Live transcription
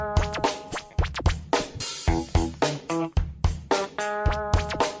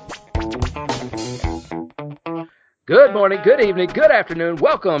Good morning, good evening, good afternoon.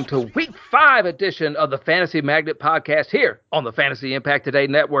 Welcome to week 5 edition of the Fantasy Magnet podcast here on the Fantasy Impact Today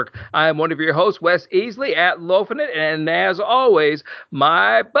Network. I am one of your hosts, Wes Easley at Loafin' It, and as always,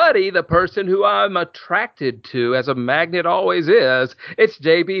 my buddy, the person who I'm attracted to, as a magnet always is, it's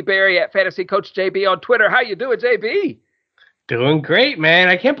JB Berry at Fantasy Coach JB on Twitter. How you doing, JB? Doing great, man.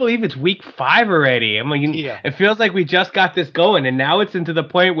 I can't believe it's week 5 already. I mean, Yeah. it feels like we just got this going, and now it's into the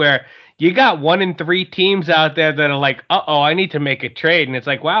point where you got 1 in 3 teams out there that are like, "Uh-oh, I need to make a trade." And it's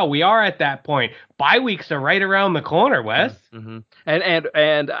like, wow, we are at that point. Bye weeks are right around the corner, Wes. Mm-hmm.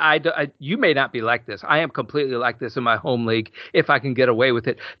 And you may not be like this. I am completely like this in my home league if I can get away with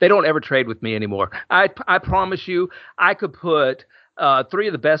it. They don't ever trade with me anymore. I promise you, I could put 3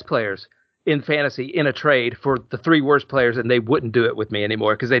 of the best players in fantasy in a trade for the 3 worst players, and they wouldn't do it with me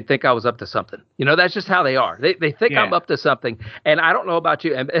anymore because they'd think I was up to something. You know, that's just how they are. They think I'm Yeah. up to something, and I don't know about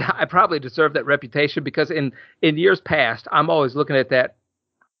you, and I probably deserve that reputation because in years past, I'm always looking at that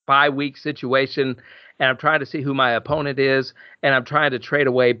bye-week situation, and I'm trying to see who my opponent is, and I'm trying to trade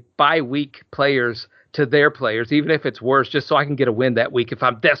away bye-week players to their players, even if it's worse, just so I can get a win that week if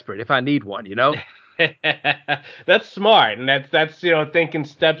I'm desperate, if I need one, you know? That's smart, and that's thinking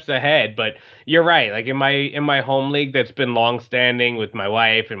steps ahead. But you're right. Like in my home league, that's been long standing with my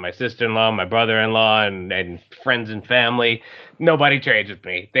wife and my sister-in-law, my brother-in-law, and friends and family. Nobody trades with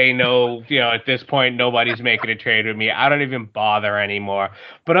me. They know, at this point, nobody's making a trade with me. I don't even bother anymore.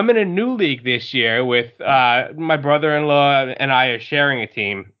 But I'm in a new league this year with my brother-in-law and I are sharing a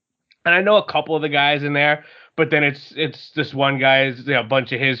team. And I know a couple of the guys in there, but then it's this one guy's a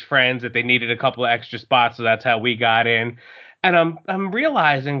bunch of his friends that they needed a couple of extra spots, so that's how we got in. And I'm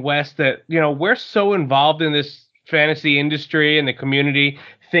realizing, Wes, that we're so involved in this fantasy industry and the community,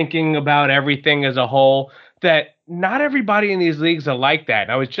 thinking about everything as a whole, that not everybody in these leagues are like that.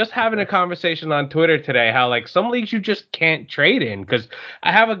 And I was just having a conversation on Twitter today how like some leagues you just can't trade in, because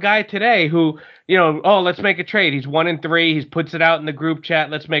I have a guy today who oh, let's make a trade. He's 1 in 3. He puts it out in the group chat.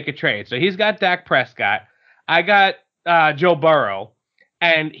 Let's make a trade. So he's got Dak Prescott. I got Joe Burrow,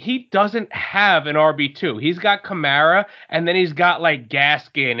 and he doesn't have an RB2. He's got Kamara, and then he's got like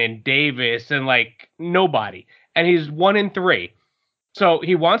Gaskin and Davis and like nobody. And he's 1 in 3. So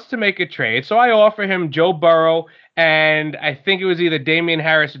he wants to make a trade. So I offer him Joe Burrow, and I think it was either Damian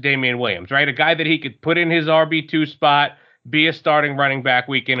Harris or Damian Williams, right? A guy that he could put in his RB2 spot, be a starting running back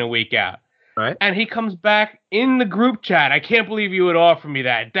week in and week out. Right? And he comes back in the group chat. I can't believe you would offer me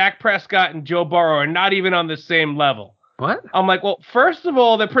that. Dak Prescott and Joe Burrow are not even on the same level. What? I'm like, well, first of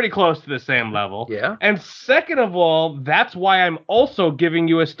all, they're pretty close to the same level. Yeah. And second of all, that's why I'm also giving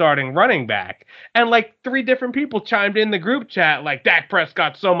you a starting running back. And like 3 different people chimed in the group chat, like, Dak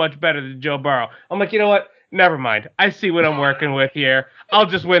Prescott's so much better than Joe Burrow. I'm like, you know what? Never mind. I see what I'm working with here. I'll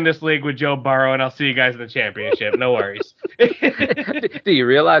just win this league with Joe Burrow, and I'll see you guys in the championship. No worries. Do you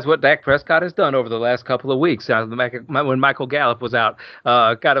realize what Dak Prescott has done over the last couple of weeks when Michael Gallup was out,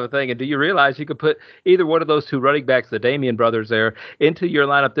 kind of a thing? And do you realize you could put either one of those 2 running backs, the Damian brothers there, into your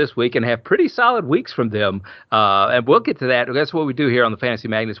lineup this week and have pretty solid weeks from them? And we'll get to that. That's what we do here on the Fantasy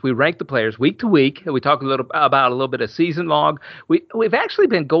Magnets. We rank the players week to week. We talk a little bit of season long. We've actually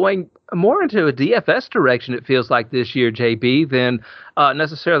been going more into a DFS direction, it feels like, this year, JB, than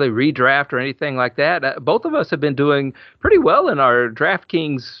necessarily redraft or anything like that. Both of us have been doing pretty well in our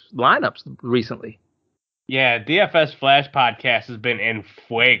DraftKings lineups recently. Yeah, DFS Flash podcast has been in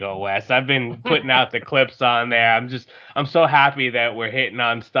fuego, Wes. I've been putting out the clips on there. I'm so happy that we're hitting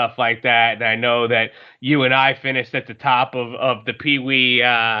on stuff like that. And I know that you and I finished at the top of the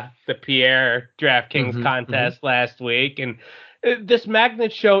the Pierre DraftKings contest last week. And this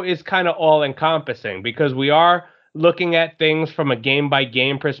Magnet show is kind of all encompassing because we are looking at things from a game by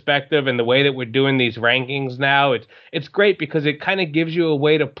game perspective, and the way that we're doing these rankings now, it's great because it kind of gives you a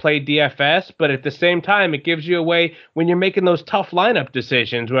way to play DFS, but at the same time it gives you a way when you're making those tough lineup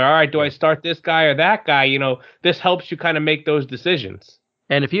decisions where, all right, do I start this guy or that guy? This helps you kind of make those decisions.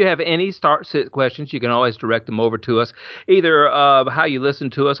 And if you have any start sit questions, you can always direct them over to us, either how you listen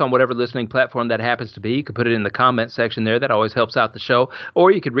to us on whatever listening platform that happens to be. You can put it in the comment section there. That always helps out the show.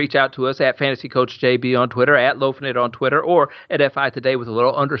 Or you could reach out to us at Fantasy Coach JB on Twitter, at Loafin' on Twitter, or at FI Today with a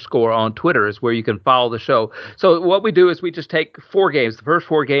little underscore on Twitter is where you can follow the show. So what we do is we just take 4 games, the first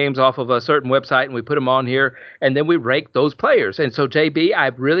 4 games off of a certain website, and we put them on here, and then we rank those players. And so, JB, I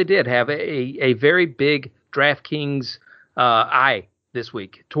really did have a very big DraftKings eye this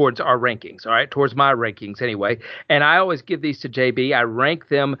week towards our rankings, all right, towards my rankings anyway. And I always give these to JB. I rank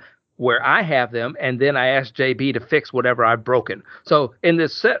them where I have them, and then I ask JB to fix whatever I've broken. So in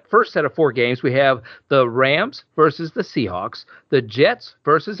this first set of 4 games, we have the Rams versus the Seahawks, the Jets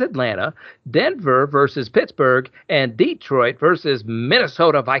versus Atlanta, Denver versus Pittsburgh, and Detroit versus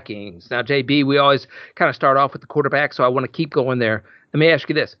Minnesota Vikings. Now, JB, we always kind of start off with the quarterback, so I want to keep going there. Let me ask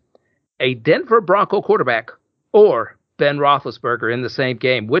you this. A Denver Bronco quarterback or Ben Roethlisberger in the same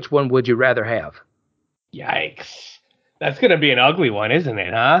game, which one would you rather have? Yikes. That's going to be an ugly one, isn't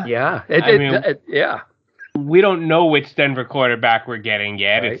it, huh? Yeah. Yeah. We don't know which Denver quarterback we're getting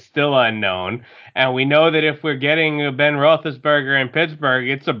yet. Right. It's still unknown. And we know that if we're getting a Ben Roethlisberger in Pittsburgh,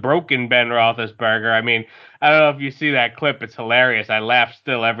 it's a broken Ben Roethlisberger. I mean, I don't know if you see that clip. It's hilarious. I laugh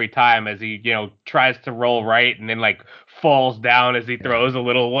still every time as he, tries to roll right and then falls down as he throws a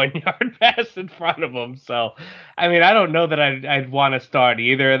little 1-yard pass in front of him. So, I mean, I don't know that I'd want to start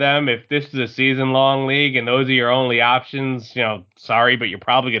either of them. If this is a season-long league and those are your only options, sorry, but you're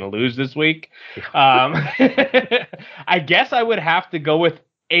probably going to lose this week. I guess I would have to go with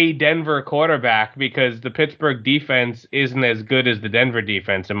a Denver quarterback because the Pittsburgh defense isn't as good as the Denver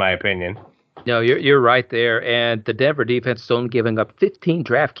defense, in my opinion. No, you're right there. And the Denver defense is only giving up 15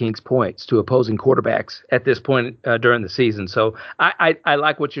 DraftKings points to opposing quarterbacks at this point during the season. So I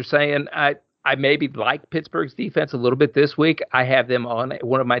like what you're saying. I maybe like Pittsburgh's defense a little bit this week. I have them on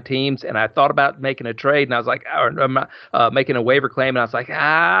one of my teams, and I thought about making a trade, and I was like, making a waiver claim, and I was like,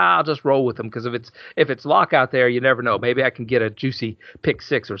 I'll just roll with them because if it's lockout there, you never know. Maybe I can get a juicy pick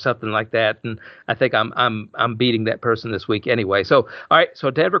 6 or something like that, and I think I'm beating that person this week anyway. So all right,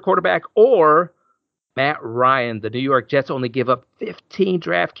 so Denver quarterback or Matt Ryan. The New York Jets only give up 15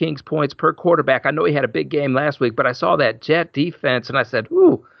 DraftKings points per quarterback. I know he had a big game last week, but I saw that Jet defense, and I said,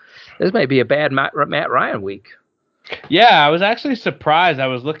 ooh. This may be a bad Matt Ryan week. Yeah, I was actually surprised. I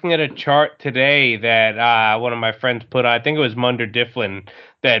was looking at a chart today that one of my friends put on. I think it was Munder Difflin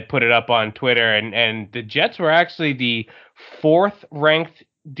that put it up on Twitter. And the Jets were actually the 4th ranked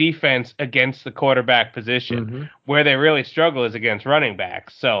defense against the quarterback position. Mm-hmm. Where they really struggle is against running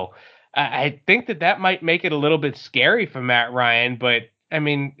backs. So I think that might make it a little bit scary for Matt Ryan. But, I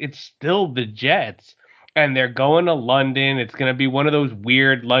mean, it's still the Jets. And they're going to London. It's going to be one of those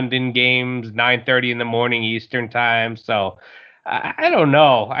weird London games, 9:30 in the morning Eastern time. So I don't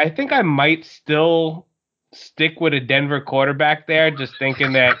know. I think I might still stick with a Denver quarterback there, just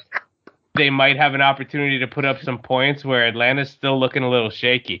thinking that they might have an opportunity to put up some points where Atlanta's still looking a little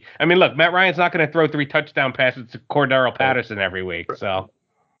shaky. I mean, look, Matt Ryan's not going to throw 3 touchdown passes to Cordero Patterson every week. So.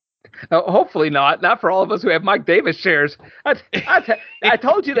 Hopefully not. Not for all of us who have Mike Davis shares. I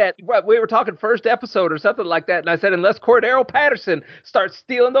told you that we were talking first episode or something like that, and I said unless Cordero Patterson starts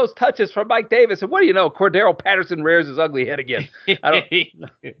stealing those touches from Mike Davis, and what do you know? Cordero Patterson rears his ugly head again. I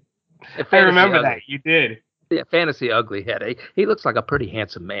remember that. You did. Yeah, fantasy ugly head. He looks like a pretty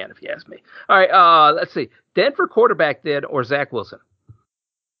handsome man, if you ask me. All right, let's see. Denver quarterback then or Zach Wilson?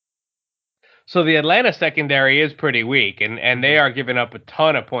 So the Atlanta secondary is pretty weak, and they are giving up a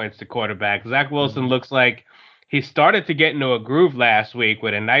ton of points to quarterbacks. Zach Wilson looks like he started to get into a groove last week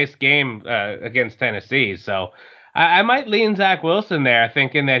with a nice game against Tennessee. So I might lean Zach Wilson there,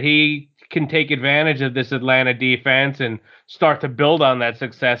 thinking that he can take advantage of this Atlanta defense and start to build on that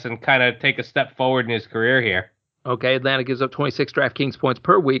success and kind of take a step forward in his career here. Okay, Atlanta gives up 26 DraftKings points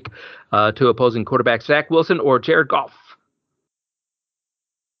per week to opposing quarterbacks. Zach Wilson or Jared Goff?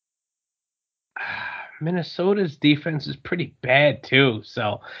 Minnesota's defense is pretty bad too,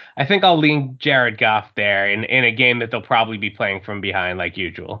 so I think I'll lean Jared Goff there in a game that they'll probably be playing from behind like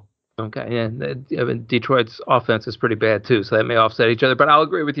usual. Okay, yeah, I mean, Detroit's offense is pretty bad too, so that may offset each other. But I'll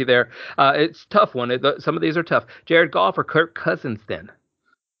agree with you there. It's a tough one. Some of these are tough. Jared Goff or Kirk Cousins then?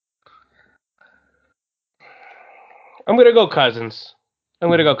 I'm gonna go Cousins.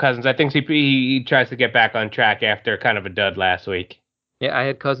 I think he tries to get back on track after kind of a dud last week. Yeah, I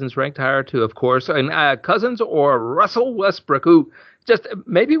had Cousins ranked higher too, of course. And Cousins or Russell Westbrook, who just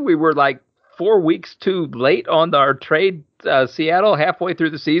maybe we were like 4 weeks too late on our trade Seattle halfway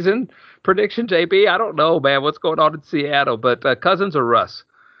through the season prediction, JB. I don't know, man, what's going on in Seattle, but Cousins or Russ?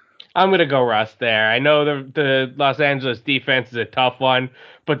 I'm going to go Russ there. I know the Los Angeles defense is a tough one,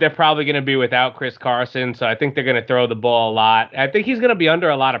 but they're probably going to be without Chris Carson, so I think they're going to throw the ball a lot. I think he's going to be under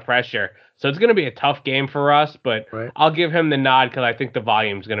a lot of pressure. So it's going to be a tough game for us, but right. I'll give him the nod because I think the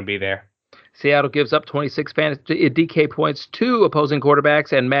volume is going to be there. Seattle gives up 26 DK points to opposing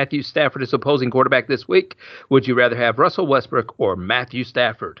quarterbacks, and Matthew Stafford is opposing quarterback this week. Would you rather have Russell Westbrook or Matthew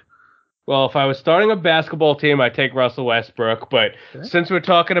Stafford? Well, if I was starting a basketball team, I'd take Russell Westbrook. But since we're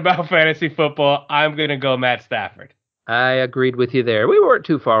talking about fantasy football, I'm going to go Matt Stafford. I agreed with you there. We weren't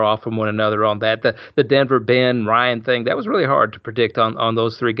too far off from one another on that. The Denver Ben Ryan thing, that was really hard to predict on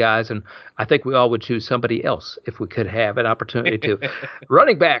those three guys, and I think we all would choose somebody else if we could have an opportunity to.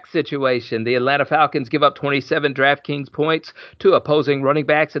 Running back situation. The Atlanta Falcons give up 27 DraftKings points to opposing running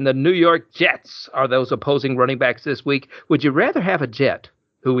backs, and the New York Jets are those opposing running backs this week. Would you rather have a Jet,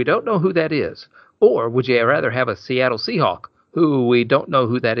 who we don't know who that is, or would you rather have a Seattle Seahawk, who we don't know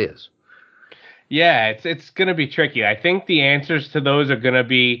who that is? Yeah, it's gonna be tricky. I think the answers to those are gonna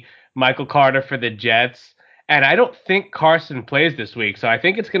be Michael Carter for the Jets, and I don't think Carson plays this week, so I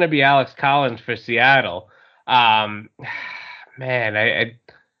think it's gonna be Alex Collins for Seattle. Um, man,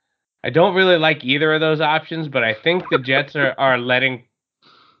 I don't really like either of those options, but I think the Jets are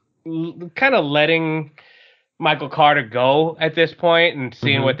kind of letting Michael Carter go at this point and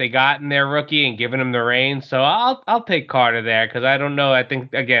seeing Mm-hmm. what they got in their rookie and giving him the reins. So I'll take Carter there because I don't know. I think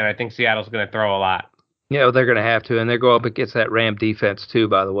Seattle's going to throw a lot. Yeah, well, they're going to have to, and they're going up against that Ram defense too.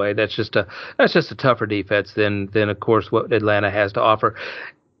 By the way, that's just a tougher defense than of course what Atlanta has to offer.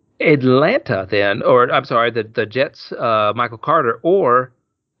 Atlanta then, or I'm sorry, the Jets, Michael Carter or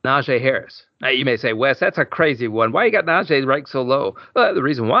Najee Harris. Now you may say, Wes, that's a crazy one. Why you got Najee ranked so low? The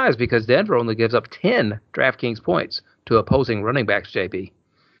reason why is because Denver only gives up 10 DraftKings points to opposing running backs. JB.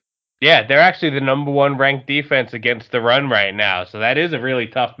 Yeah, they're actually the number one ranked defense against the run right now. So that is a really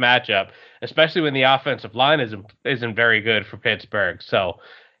tough matchup, especially when the offensive line isn't very good for Pittsburgh. So,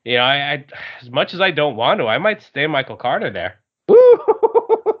 I as much as I don't want to, I might stay Michael Carter there. Woo!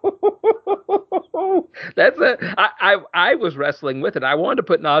 That's it. I was wrestling with it. I wanted to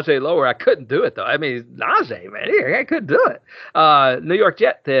put Najee lower. I couldn't do it though. I mean, Najee, man, I couldn't do it. New York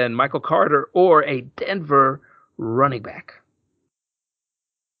Jet then, Michael Carter or a Denver running back.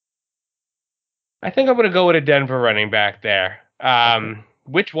 I think I'm going to go with a Denver running back there.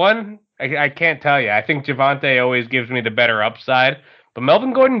 Which one? I can't tell you. I think Javante always gives me the better upside, but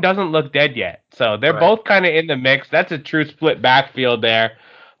Melvin Gordon doesn't look dead yet. So they're Right. both kind of in the mix. That's a true split backfield there.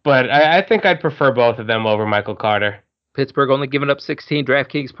 But I think I'd prefer both of them over Michael Carter. Pittsburgh only giving up 16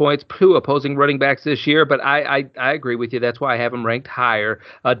 DraftKings points to opposing running backs this year, but I agree with you. That's why I have them ranked higher.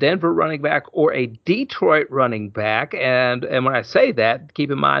 A Denver running back or a Detroit running back, and when I say that,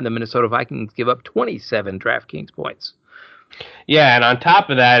 keep in mind the Minnesota Vikings give up 27 DraftKings points. Yeah, and on top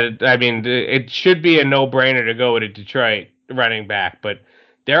of that, I mean, it should be a no-brainer to go with a Detroit running back, but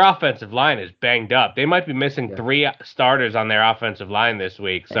their offensive line is banged up. They might be missing Yeah, three starters on their offensive line this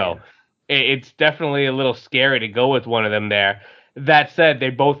week, so man. it's definitely a little scary to go with one of them there. That said, they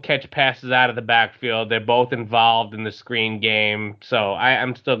both catch passes out of the backfield. They're both involved in the screen game, so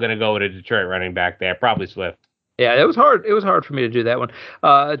I'm still going to go with a Detroit running back there, probably Swift. Yeah, it was hard. It was hard for me to do that one.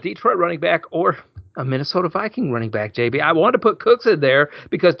 Detroit running back or a Minnesota Viking running back, JB. I wanted to put Cooks in there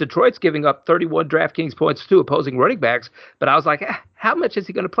because Detroit's giving up 31 DraftKings points to opposing running backs, but I was like, how much is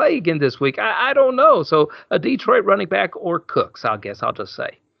he going to play again this week? I don't know. So a Detroit running back or Cooks, I guess I'll just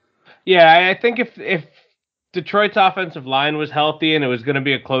say. Yeah, I think if Detroit's offensive line was healthy and it was going to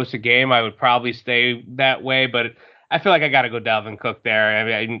be a closer game, I would probably stay that way. But I feel like I got to go Dalvin Cook there.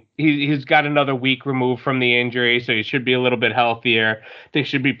 I mean, he's got another week removed from the injury, so he should be a little bit healthier. They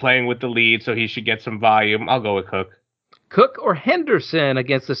should be playing with the lead, so he should get some volume. I'll go with Cook. Cook or Henderson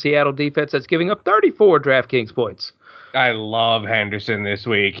against the Seattle defense that's giving up 34 DraftKings points. I love Henderson this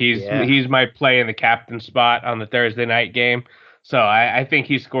week. He's Yeah. he's my play in the captain spot on the Thursday night game. So I think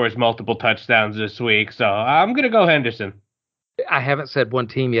he scores multiple touchdowns this week. So I'm gonna go Henderson. I haven't said one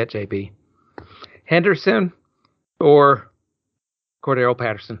team yet, JB. Henderson or Cordero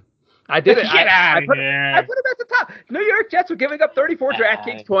Patterson. I did it. Get out of I here. put him at the top. New York Jets are giving up 34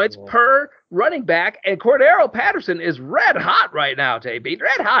 DraftKings points Yeah. per running back, and Cordero Patterson is red hot right now, JB.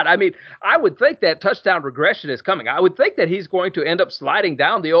 Red hot. I mean, I would think that touchdown regression is coming. I would think that he's going to end up sliding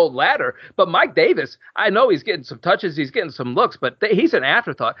down the old ladder. But Mike Davis, I know he's getting some touches, he's getting some looks, but he's an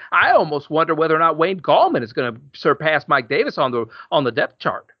afterthought. I almost wonder whether or not Wayne Gallman is going to surpass Mike Davis on the depth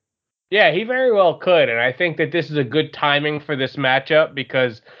chart. Yeah, he very well could, and I think that this is a good timing for this matchup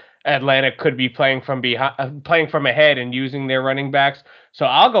because Atlanta could be playing from behind, playing from ahead, and using their running backs. So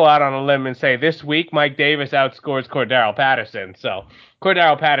I'll go out on a limb and say this week Mike Davis outscores Cordero Patterson. So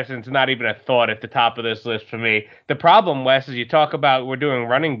Cordero Patterson's not even a thought at the top of this list for me. The problem, Wes, is you talk about we're doing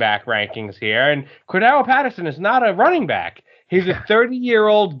running back rankings here, and Cordero Patterson is not a running back. He's a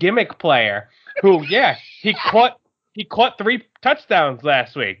 30-year-old gimmick player who, yeah, he caught three touchdowns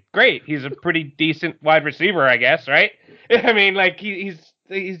last week. Great. He's a pretty decent wide receiver, I guess, right? I mean, like he's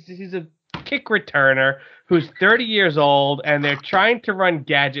a kick returner who's 30 years old, and they're trying to run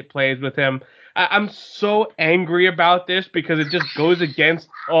gadget plays with him. I'm so angry about this because it just goes against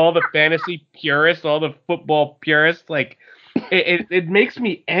all the fantasy purists, all the football purists. Like, it makes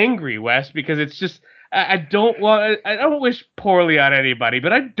me angry, Wes, because it's just I don't wish poorly on anybody,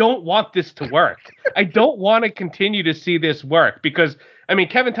 but I don't want this to work. I don't want to continue to see this work because I mean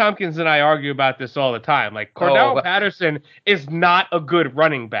Kevin Tompkins and I argue about this all the time. Like Oh, Cordell Patterson is not a good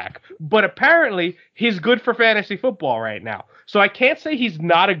running back, but apparently he's good for fantasy football right now. So I can't say he's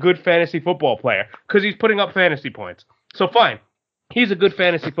not a good fantasy football player because he's putting up fantasy points. So fine, he's a good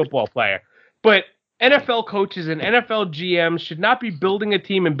fantasy football player, but NFL coaches and NFL GMs should not be building a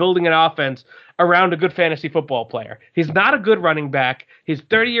team and building an offense around a good fantasy football player. He's not a good running back. He's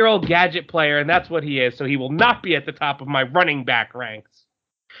 30-year-old gadget player, and that's what he is. So he will not be at the top of my running back ranks.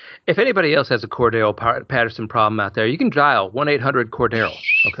 if anybody else has a Cordell Patterson problem out there, you can dial 1-800-Cordell.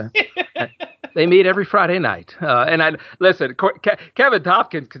 Okay. They meet every Friday night. And I listen. Kevin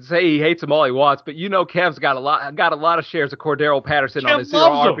Tompkins can say he hates him all he wants, but Kev's got a lot of shares of Cordero Patterson on Kev his zero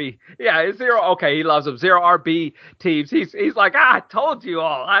loves him. RB. Yeah, his zero. Okay, he loves him. Zero RB teams. He's like, I told you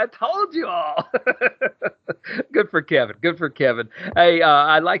all. I told you all. Good for Kevin. Good for Kevin. Hey,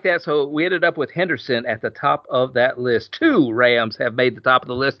 I like that. So we ended up with Henderson at the top of that list. 2 Rams have made the top of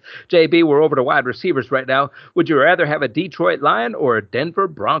the list. JB, we're over to wide receivers right now. Would you rather have a Detroit Lion or a Denver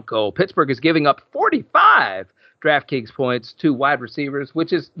Bronco? Pittsburgh is giving up 45 DraftKings points to wide receivers,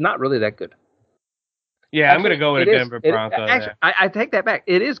 which is not really that good. Yeah, I'm going to go with a Denver Bronco actually, there. I take that back.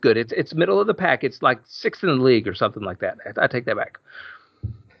 It is good. It's middle of the pack. It's like 6th in the league or something like that. I take that back.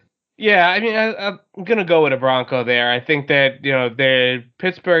 Yeah, I mean, I'm gonna go with a Bronco there. I think that the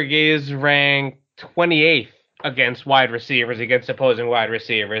Pittsburgh is ranked 28th against wide receivers, against opposing wide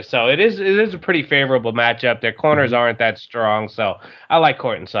receivers. So it is a pretty favorable matchup. Their corners aren't that strong, so I like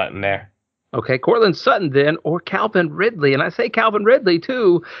Courtland Sutton there. Okay, Cortland Sutton then, or Calvin Ridley. And I say Calvin Ridley,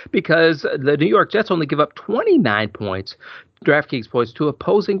 too, because the New York Jets only give up 29 points, DraftKings points, to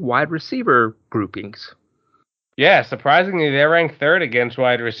opposing wide receiver groupings. Yeah, surprisingly, they're ranked third against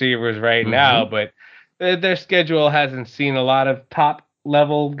wide receivers right now, Mm-hmm. but their schedule hasn't seen a lot of top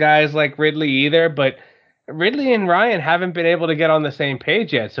level guys like Ridley either. But Ridley and Ryan haven't been able to get on the same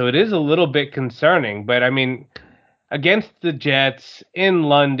page yet, so it is a little bit concerning. But I mean, against the Jets in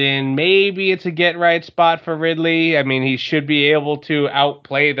London, maybe it's a get right spot for Ridley. I mean, he should be able to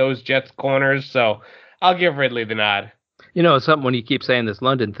outplay those Jets corners, so I'll give Ridley the nod. It's something when you keep saying this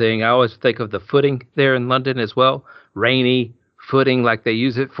London thing, I always think of the footing there in London as well. Rainy footing, like they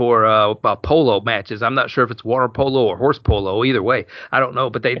use it for polo matches. I'm not sure if it's water polo or horse polo. Either way, I don't know,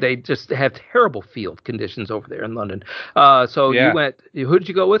 but they just have terrible field conditions over there in London. So you Yeah. went. Who did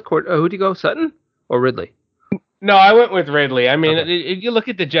you go with? Who did you go? Sutton or Ridley? No, I went with Ridley. I mean, Okay. you look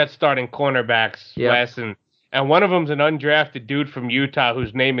at the Jets starting cornerbacks, Yep. Wes, and one of them's an undrafted dude from Utah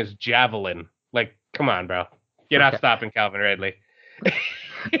whose name is Javelin. Like, come on, bro. You're not Okay. stopping Calvin Ridley.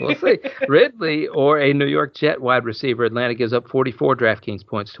 We'll see. Ridley or a New York Jet wide receiver. Atlanta gives up 44 DraftKings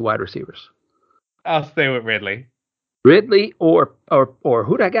points to wide receivers. I'll stay with Ridley. Ridley or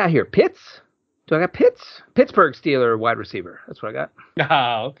who do I got here? Pitts? Do I got Pitts? Pittsburgh Steeler wide receiver. That's what I got.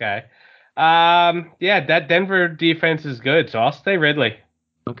 Oh, okay. Yeah, that Denver defense is good, so I'll stay Ridley.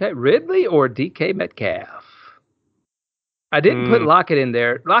 Okay, Ridley or DK Metcalf. I didn't put Hmm. Lockett in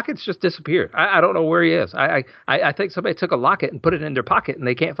there. Lockett's just disappeared. I don't know where he is. I think somebody took a Lockett and put it in their pocket and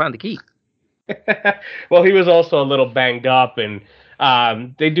they can't find the key. Well, he was also a little banged up, and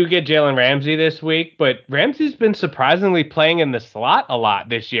they do get Jalen Ramsey this week, but Ramsey's been surprisingly playing in the slot a lot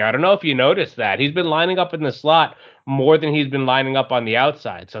this year. I don't know if you noticed that. He's been lining up in the slot more than he's been lining up on the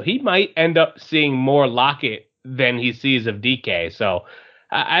outside. So he might end up seeing more Lockett than he sees of DK. So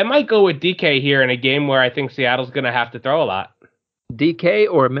I might go with DK here in a game where I think Seattle's going to have to throw a lot. DK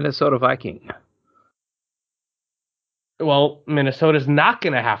or a Minnesota Viking. Well, Minnesota's not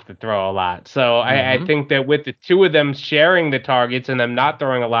going to have to throw a lot. So I Mm-hmm. think that with the two of them sharing the targets and them not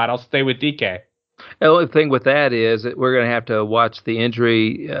throwing a lot, I'll stay with DK. The only thing with that is that we're going to have to watch the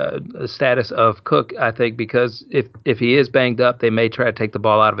injury status of Cook, I think, because if he is banged up, they may try to take the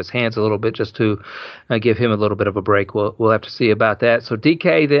ball out of his hands a little bit just to give him a little bit of a break. We'll have to see about that. So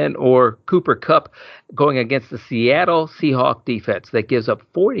DK then or Cooper Kupp going against the Seattle Seahawks defense that gives up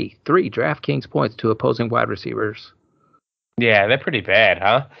 43 DraftKings points to opposing wide receivers. Yeah, they're pretty bad,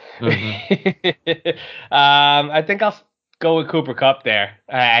 huh? Mm-hmm. I think I'll go with Cooper Cup there.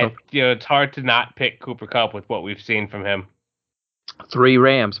 It's hard to not pick Cooper Cup with what we've seen from him. 3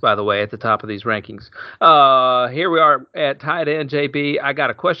 Rams, by the way, at the top of these rankings. Here we are at tight end, JB. I got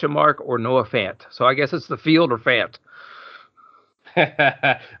a question mark or Noah Fant. So I guess it's the field or Fant.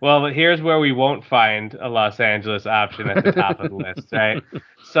 Well, here's where we won't find a Los Angeles option at the top of the list, right?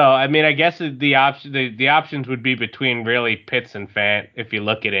 So, I mean, I guess the options would be between really Pitts and Fant if you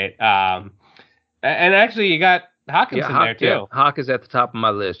look at it. And actually, you got Hawkinson there too. Hawk is at the top of my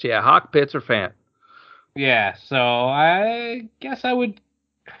list. Yeah, Hawk, Pitts, or Fant. Yeah, so I guess I would.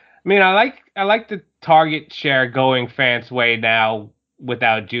 I mean, I like the target share going Fant's way now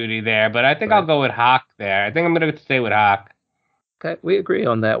without Judy there, but I think I'll Right. go with Hawk there. I think I'm gonna stay with Hawk. Okay, we agree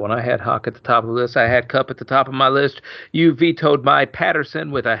on that one. I had Hawk at the top of the list. I had Cup at the top of my list. You vetoed my Patterson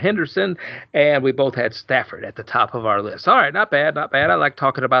with a Henderson, and we both had Stafford at the top of our list. All right, not bad, not bad. I like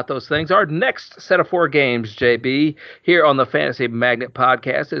talking about those things. Our next set of 4 games, JB, here on the Fantasy Magnet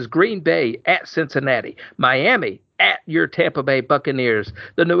podcast is Green Bay at Cincinnati, Miami at your Tampa Bay Buccaneers,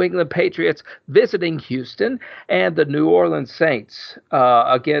 the New England Patriots visiting Houston, and the New Orleans Saints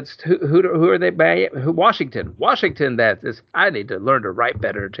against who are they? Washington. Washington. That is. I need to learn to write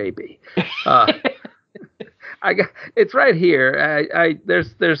better, JB. Uh, I got it's right here.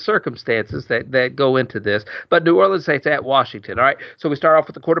 There's circumstances that go into this, but New Orleans Saints at Washington. All right, so we start off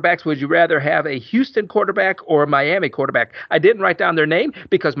with the quarterbacks. Would you rather have a Houston quarterback or a Miami quarterback? I didn't write down their name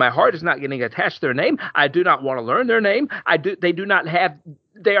because my heart is not getting attached to their name. I do not want to learn their name. They do not have.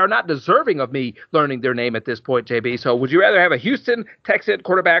 They are not deserving of me learning their name at this point, JB. So would you rather have a Houston Texan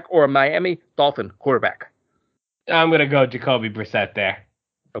quarterback or a Miami Dolphin quarterback? I'm gonna go Jacoby Brissett there.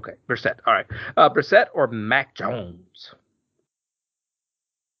 Okay, Brissett. All right, Brissett or Mac Jones?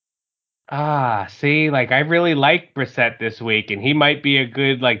 See, like I really like Brissett this week, and he might be a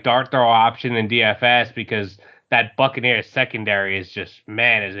good like dart throw option in DFS because that Buccaneers secondary is just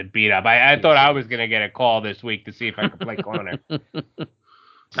man, is it beat up. I thought I was gonna get a call this week to see if I could play corner.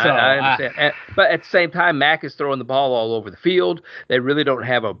 So I understand. But at the same time, Mac is throwing the ball all over the field. They really don't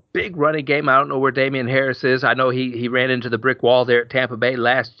have a big running game. I don't know where Damian Harris is. I know he ran into the brick wall there at Tampa Bay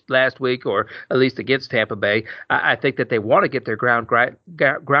last week, or at least against Tampa Bay. I think that they want to get their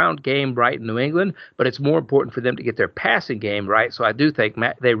ground game right in New England, but it's more important for them to get their passing game right. So I do think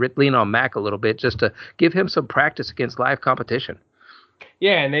they lean on Mac a little bit just to give him some practice against live competition.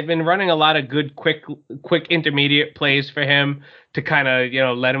 yeah, and they've been running a lot of good quick intermediate plays for him to kind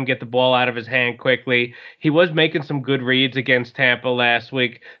of, let him get the ball out of his hand quickly. He was making some good reads against Tampa last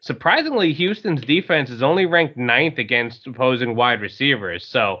week. Surprisingly, Houston's defense is only ranked 9th against opposing wide receivers.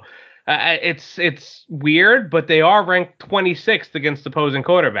 So, it's weird, but they are ranked 26th against opposing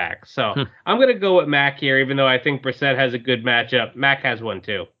quarterbacks. So, I'm going to go with Mac here even though I think Brissett has a good matchup. Mac has one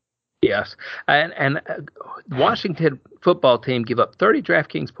too. Yes, and Washington football team give up 30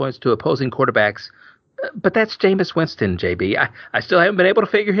 DraftKings points to opposing quarterbacks, but that's Jameis Winston, JB. I still haven't been able to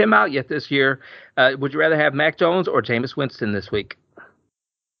figure him out yet this year. Would you rather have Mac Jones or Jameis Winston this week?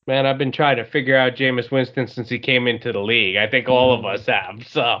 Man, I've been trying to figure out Jameis Winston since he came into the league. I think all of us have.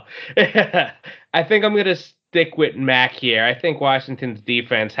 So I think I'm going to stick with Mac here. I think Washington's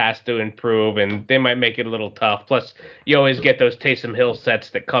defense has to improve, and they might make it a little tough. Plus, you always get those Taysom Hill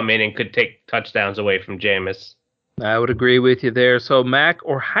sets that come in and could take touchdowns away from Jameis. I would agree with you there. So Mac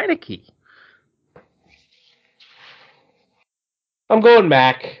or Heineke? I'm going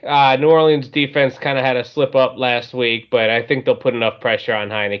Mac. New Orleans defense kind of had a slip up last week, but I think they'll put enough pressure on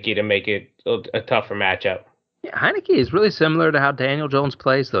Heineke to make it a tougher matchup. Yeah, Heineke is really similar to how Daniel Jones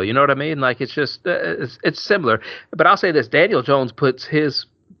plays, though. You know what I mean? Like it's just it's similar. But I'll say this: Daniel Jones puts his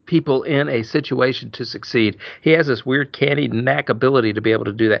people in a situation to succeed. He has this weird canny knack ability to be able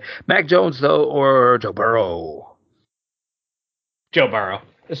to do that. Mac Jones, though, or Joe Burrow? Joe Burrow,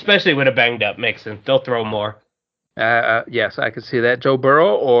 especially with a banged up Mixon, they'll throw more. Yes, I can see that. Joe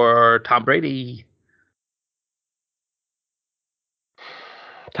Burrow or Tom Brady?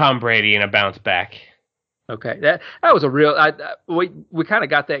 Tom Brady in a bounce back. Okay, that was a real. We kind of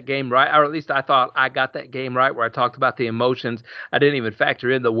got that game right, or at least I thought I got that game right, where I talked about the emotions. I didn't even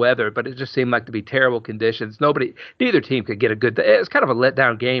factor in the weather, but it just seemed like to be terrible conditions. Neither team could get a good. It was kind of a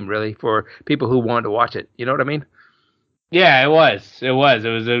letdown game, really, for people who wanted to watch it. You know what I mean? Yeah, it was. And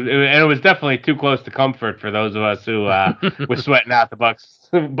it was definitely too close to comfort for those of us who were sweating out the Bucks.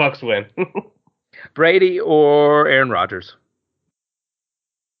 Bucks win. Brady or Aaron Rodgers?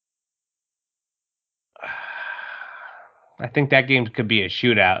 I think that game could be a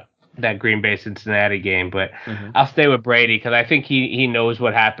shootout, that Green Bay Cincinnati game, but I'll stay with Brady because I think he knows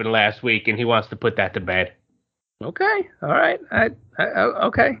what happened last week and he wants to put that to bed. Okay, all right.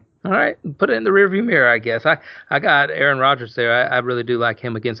 Okay, all right. Put it in the rearview mirror, I guess. I got Aaron Rodgers there. I really do like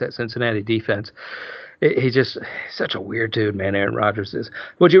him against that Cincinnati defense. He's just such a weird dude, man. Aaron Rodgers is.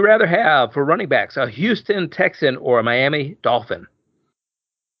 Would you rather have for running backs a Houston Texan or a Miami Dolphin?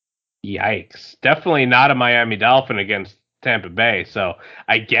 Yikes. Definitely not a Miami Dolphin against Tampa Bay. So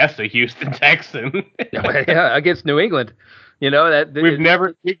I guess a Houston Texan. Yeah, against New England. We've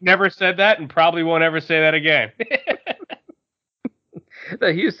never said that, and probably won't ever say that again.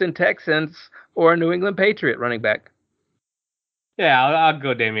 The Houston Texans or a New England Patriot running back. Yeah, I'll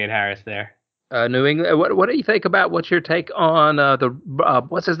go Damian Harris there. New England. What do you think about? What's your take on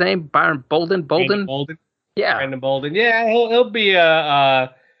what's his name? Byron Bolden. Brandon Bolden. Bolden. Yeah. Brandon Bolden. Yeah, he'll be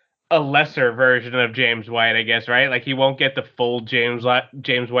a lesser version of James White, I guess, right? Like he won't get the full James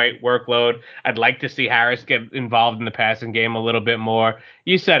White workload. I'd like to see Harris get involved in the passing game a little bit more.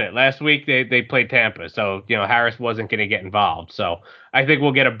 You said it last week. They played Tampa, so Harris wasn't going to get involved. So I think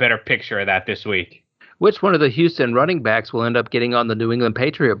we'll get a better picture of that this week. Which one of the Houston running backs will end up getting on the New England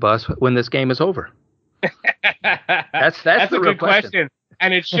Patriot bus when this game is over? That's a the good question.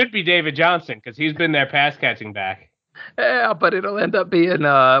 And it should be David Johnson because he's been their pass catching back. Yeah, but it'll end up being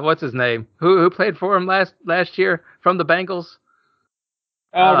what's his name? Who played for him last year from the Bengals?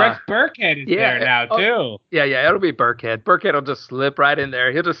 Oh, Rex Burkhead is there now too. Yeah, it'll be Burkhead. Burkhead will just slip right in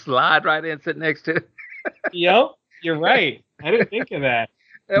there. He'll just slide right in, sit next to. Yep, you're right. I didn't think of that.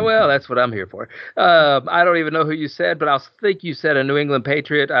 Well, that's what I'm here for. I don't even know who you said, but I think you said a New England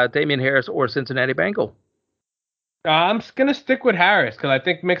Patriot, Damian Harris, or Cincinnati Bengal. I'm gonna stick with Harris because I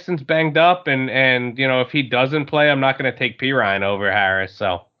think Mixon's banged up, and if he doesn't play, I'm not gonna take Pirine over Harris,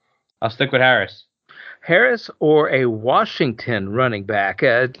 so I'll stick with Harris. Harris or a Washington running back.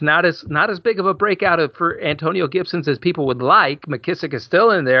 It's not as big of a breakout for Antonio Gibson as people would like. McKissick is still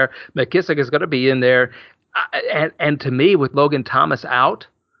in there. McKissick is going to be in there, and to me, with Logan Thomas out,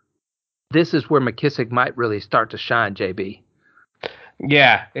 this is where McKissick might really start to shine, JB.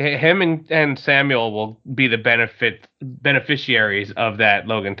 Yeah, him and Samuel will be the beneficiaries of that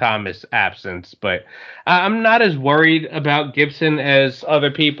Logan Thomas absence, but I'm not as worried about Gibson as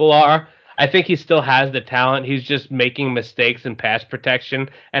other people are. I think he still has the talent. He's just making mistakes in pass protection,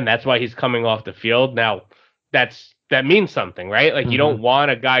 and that's why he's coming off the field. Now, that means something, right? Like you don't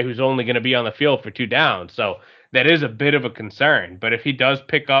want a guy who's only going to be on the field for 2 downs. So that is a bit of a concern. But if he does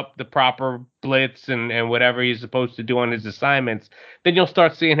pick up the proper blitz and whatever he's supposed to do on his assignments, then you'll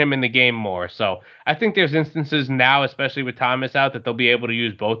start seeing him in the game more. So I think there's instances now, especially with Thomas out, that they'll be able to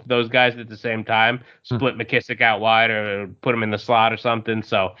use both of those guys at the same time, split McKissick out wide or put him in the slot or something.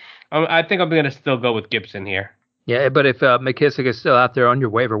 So I think I'm going to still go with Gibson here. Yeah, but if McKissick is still out there on your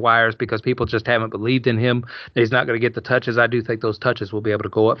waiver wires because people just haven't believed in him, he's not going to get the touches. I do think those touches will be able to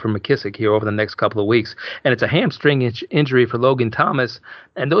go up for McKissick here over the next couple of weeks. And it's a hamstring injury for Logan Thomas,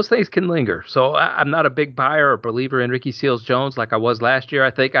 and those things can linger. So I'm not a big buyer or believer in Ricky Seals-Jones like I was last year.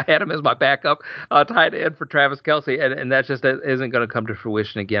 I think I had him as my backup tight end for Travis Kelce, and that just isn't going to come to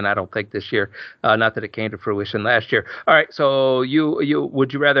fruition again, I don't think, this year. Not that it came to fruition last year. All right, so you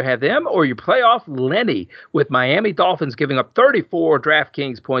would you rather have them or you play off Lenny with Miami Dolphins giving up 34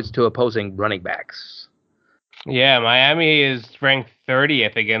 DraftKings points to opposing running backs? Yeah, Miami is ranked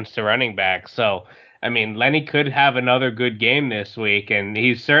 30th against the running back. So, I mean, Lenny could have another good game this week, and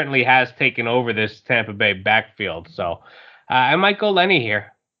he certainly has taken over this Tampa Bay backfield. So, I might go Lenny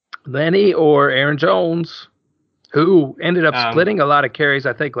here. Lenny or Aaron Jones, who ended up splitting a lot of carries,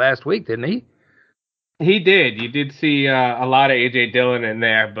 I think, last week, didn't he? He did. You did see a lot of A.J. Dillon in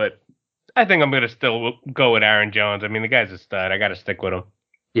there, but I think I'm going to still go with Aaron Jones. I mean, the guy's a stud. I got to stick with him.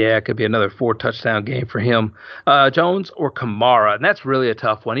 Yeah, it could be another 4-touchdown game for him. Jones or Kamara, and that's really a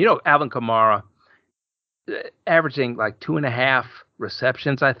tough one. Alvin Kamara averaging like 2.5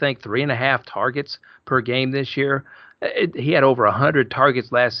 receptions, I think, 3.5 targets per game this year. He had over 100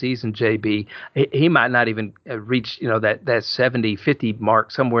 targets last season, JB. He might not even reach, that 70, 50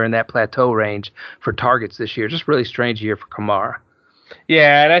 mark, somewhere in that plateau range for targets this year. Just really strange year for Kamara.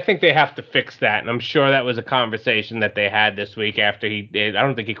 Yeah, and I think they have to fix that. And I'm sure that was a conversation that they had this week after he did. I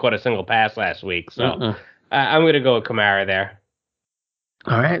don't think he caught a single pass last week. So I'm going to go with Kamara there.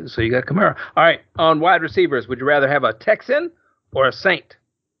 All right, so you got Kamara. All right, on wide receivers, would you rather have a Texan or a Saint?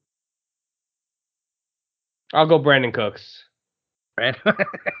 I'll go Brandon Cooks.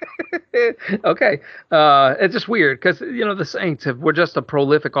 Okay. It's just weird because, the Saints were just a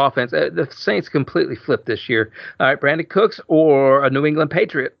prolific offense. The Saints completely flipped this year. All right, Brandon Cooks or a New England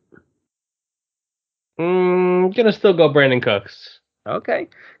Patriot? Going to still go Brandon Cooks. Okay.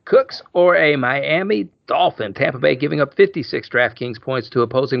 Cooks or a Miami Dolphin? Tampa Bay giving up 56 DraftKings points to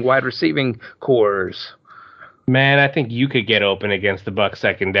opposing wide receiving cores. Man, I think you could get open against the Bucs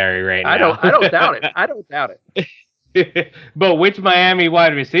secondary right now. I don't doubt it. I don't doubt it. But which Miami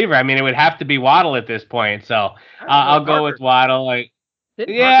wide receiver? I mean, it would have to be Waddle at this point. So I'll go with Waddle.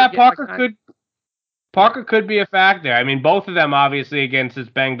 Parker could be a factor. I mean, both of them obviously against this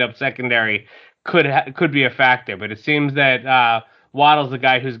banged up secondary could be a factor. But it seems that Waddle's the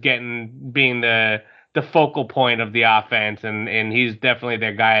guy who's being the focal point of the offense, and he's definitely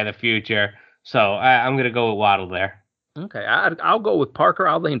their guy of the future. So I'm going to go with Waddle there. Okay, I'll go with Parker.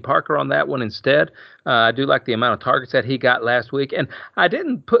 I'll lean Parker on that one instead. I do like the amount of targets that he got last week, and I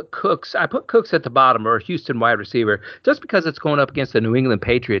didn't put Cooks. I put Cooks at the bottom, or Houston wide receiver, just because it's going up against the New England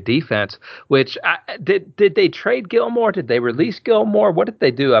Patriot defense. Which did they trade Gilmore? Did they release Gilmore? What did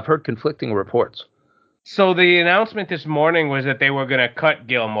they do? I've heard conflicting reports. So the announcement this morning was that they were going to cut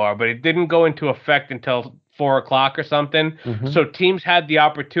Gilmore, but it didn't go into effect until 4 o'clock or something. Mm-hmm. So teams had the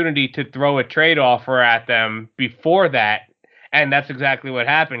opportunity to throw a trade offer at them before that, and that's exactly what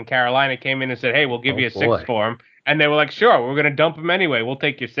happened. Carolina came in and said, "Hey, we'll give you a sixth for him," and they were like, "Sure, we're going to dump him anyway. We'll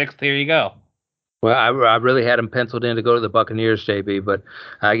take your sixth. Here you go." Well, I really had him penciled in to go to the Buccaneers, JB, but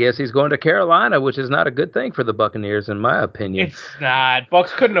I guess he's going to Carolina, which is not a good thing for the Buccaneers, in my opinion. It's not.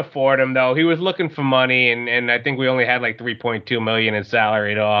 Bucks couldn't afford him though. He was looking for money, and I think we only had like $3.2 million in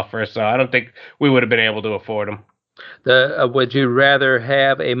salary to offer, so I don't think we would have been able to afford him. Would you rather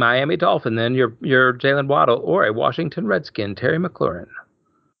have a Miami Dolphin than your Jalen Waddle or a Washington Redskin, Terry McLaurin?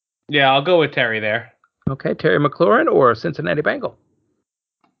 Yeah, I'll go with Terry there. Okay, Terry McLaurin or a Cincinnati Bengal?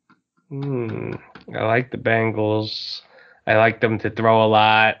 I like the Bengals. I like them to throw a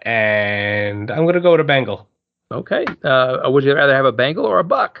lot, and I'm going to go with a Bengal. Okay. Would you rather have a Bengal or a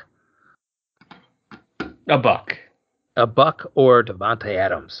Buck? A Buck. A Buck or Davante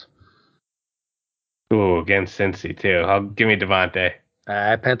Adams? Ooh, against Cincy, too. Give me Davante.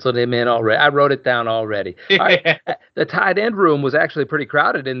 I penciled him in already. I wrote it down already. All right. The tight end room was actually pretty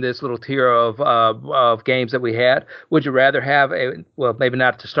crowded in this little tier of games that we had. Would you rather have well, maybe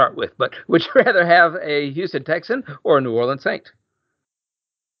not to start with, but would you rather have a Houston Texan or a New Orleans Saint?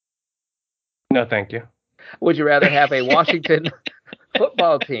 No, thank you. Would you rather have a Washington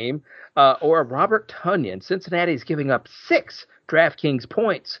football team or a Robert Tonyan? Cincinnati's giving up 6 DraftKings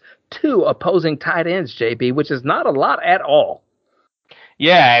points to opposing tight ends, JB, which is not a lot at all.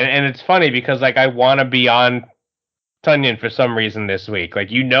 Yeah, and it's funny because like I want to be on Tonyan for some reason this week. Like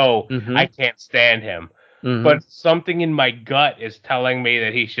I can't stand him, but something in my gut is telling me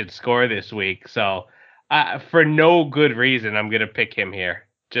that he should score this week. So for no good reason, I'm gonna pick him here.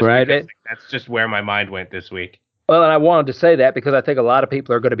 Just because that's just where my mind went this week. Well, and I wanted to say that because I think a lot of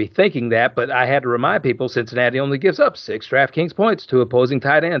people are going to be thinking that, but I had to remind people Cincinnati only gives up 6 DraftKings points to opposing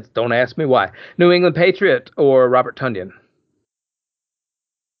tight ends. Don't ask me why. New England Patriot or Robert Tonyan?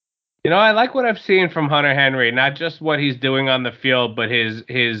 I like what I've seen from Hunter Henry, not just what he's doing on the field, but his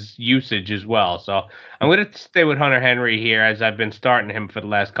usage as well. So I'm going to stay with Hunter Henry here as I've been starting him for the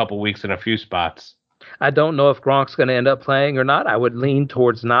last couple weeks in a few spots. I don't know if Gronk's going to end up playing or not. I would lean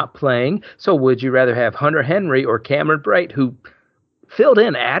towards not playing. So would you rather have Hunter Henry or Cameron Brate, who filled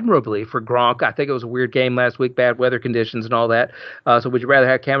in admirably for Gronk? I think it was a weird game last week, bad weather conditions and all that. So would you rather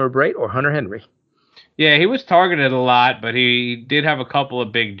have Cameron Brate or Hunter Henry? Yeah, he was targeted a lot, but he did have a couple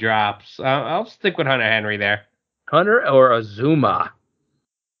of big drops. I'll stick with Hunter Henry there. Hunter or Azuma?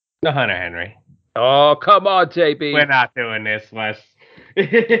 No, Hunter Henry. Oh, come on, JB. We're not doing this, Wes.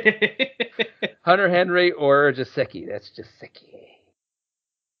 Hunter Henry or Gesicki? That's Gesicki.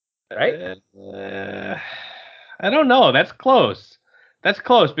 Right? I don't know. That's close. That's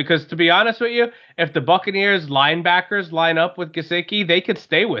close because, to be honest with you, if the Buccaneers linebackers line up with Gesicki, they could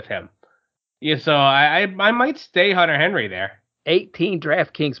stay with him. Yeah, so I might stay Hunter Henry there. 18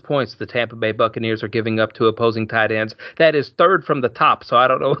 DraftKings points the Tampa Bay Buccaneers are giving up to opposing tight ends. That is third from the top, so I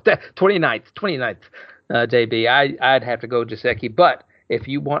don't know what that 29th, JB. I'd have to go Gesicki, but if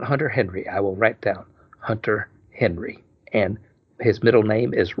you want Hunter Henry, I will write down Hunter Henry, and his middle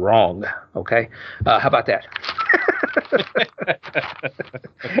name is wrong. Okay, how about that?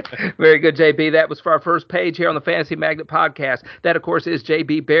 Very good, JB. That was for our first page here on the Fantasy Magnet podcast. That, of course, is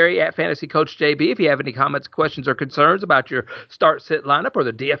JB Berry at Fantasy Coach JB. If you have any comments, questions, or concerns about your start sit lineup or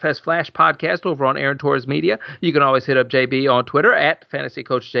the DFS Flash podcast over on Aaron Torres Media, you can always hit up JB on Twitter at Fantasy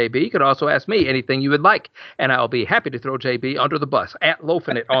Coach JB. You can also ask me anything you would like, and I'll be happy to throw JB under the bus at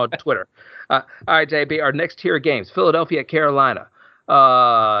Lofinit on Twitter. All right, JB, our next tier games: Philadelphia at Carolina.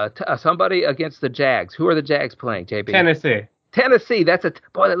 Somebody against the Jags. Who are the Jags playing, JB? Tennessee. That's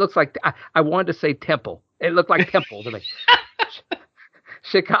boy. That looks like I wanted to say Temple. It looked like Temple to me.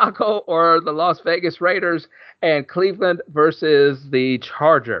 Chicago or the Las Vegas Raiders, and Cleveland versus the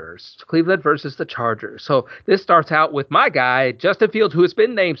Chargers. So this starts out with my guy Justin Fields, who has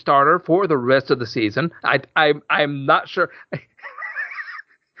been named starter for the rest of the season. I'm not sure.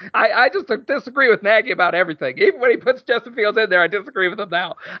 I just disagree with Nagy about everything. Even when he puts Justin Fields in there, I disagree with him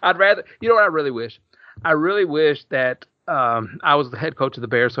now. I'd rather, you know what I really wish? I really wish that I was the head coach of the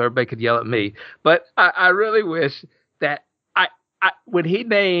Bears, so everybody could yell at me. But I really wish that when he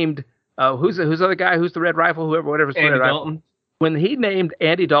named who's the other guy who's the Red Rifle, whatever's the Red Andy Rifle, Dalton. when he named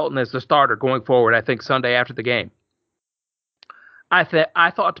Andy Dalton as the starter going forward, I think Sunday after the game, I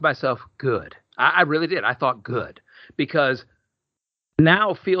thought to myself, good. I really did. I thought good because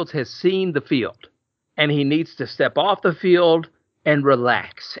now Fields has seen the field and he needs to step off the field and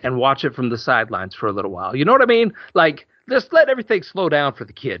relax and watch it from the sidelines for a little while. You know what I mean? Like, just let everything slow down for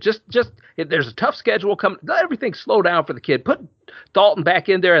the kid. Just if there's a tough schedule coming, let everything slow down for the kid. Put Dalton back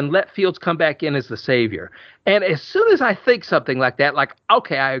in there and let Fields come back in as the savior. And as soon as I think something like that, like,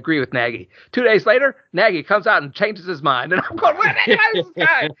 okay, I agree with Nagy. 2 days later, Nagy comes out and changes his mind. And I'm going, where the guy is this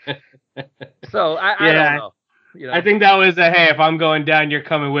guy? So I don't know. You know? I think that was hey, if I'm going down, you're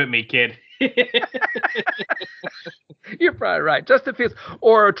coming with me, kid. You're probably right. Justin Fields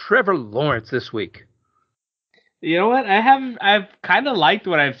or Trevor Lawrence this week. You know what? I've kind of liked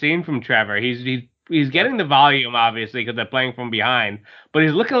what I've seen from Trevor. He's getting the volume obviously because they're playing from behind, but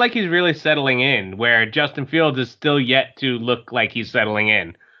he's looking like he's really settling in. Where Justin Fields is still yet to look like he's settling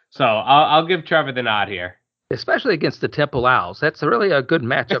in. So I'll give Trevor the nod here, especially against the Temple Owls. That's really a good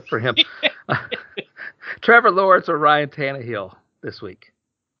matchup for him. Trevor Lawrence or Ryan Tannehill this week.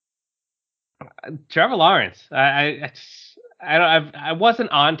 Trevor Lawrence. I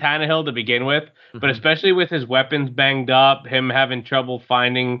wasn't on Tannehill to begin with, but especially with his weapons banged up, him having trouble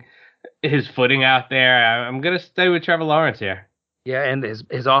finding his footing out there, I'm gonna stay with Trevor Lawrence here. Yeah, and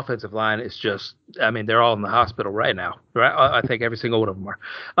his offensive line is just, I mean, they're all in the hospital right now. Right? I think every single one of them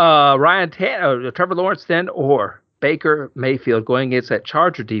are. Trevor Lawrence then, or Baker Mayfield going against that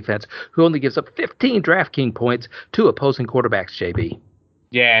Charger defense, who only gives up 15 DraftKings points to opposing quarterbacks, JB.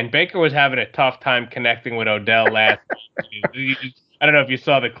 Yeah, and Baker was having a tough time connecting with Odell last week. I don't know if you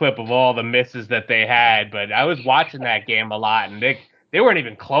saw the clip of all the misses that they had, but I was watching that game a lot, and they weren't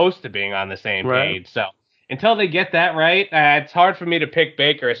even close to being on the same page. So until they get that right, it's hard for me to pick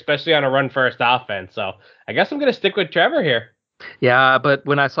Baker, especially on a run-first offense. So I guess I'm going to stick with Trevor here. Yeah, but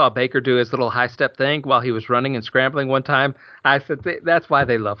when I saw Baker do his little high step thing while he was running and scrambling one time, I said that's why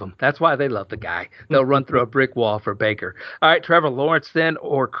they love him. That's why they love the guy. They'll run through a brick wall for Baker. All right, Trevor Lawrence then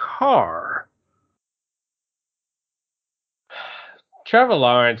or Carr? Trevor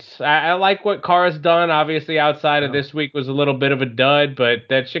Lawrence. I like what Carr's done. Obviously, outside of this week was a little bit of a dud, but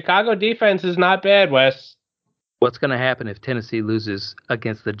that Chicago defense is not bad, Wes. What's going to happen if Tennessee loses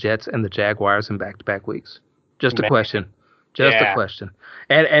against the Jets and the Jaguars in back-to-back weeks? Just a question. A question.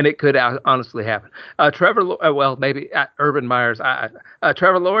 And it could honestly happen. Trevor, well, maybe Urban Meyers.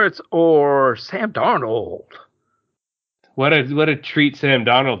 Trevor Lawrence or Sam Darnold? What a treat Sam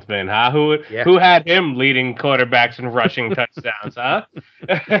Darnold's been, huh? Who had him leading quarterbacks and rushing touchdowns, huh?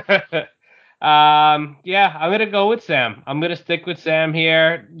 Yeah, I'm gonna go with Sam. I'm gonna stick with Sam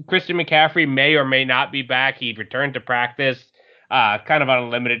here. Christian McCaffrey may or may not be back. He returned to practice, kind of on a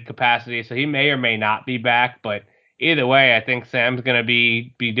limited capacity, so he may or may not be back. But either way, I think Sam's gonna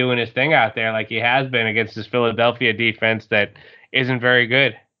be doing his thing out there like he has been against this Philadelphia defense that isn't very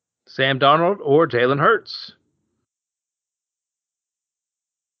good. Sam Darnold or Jalen Hurts?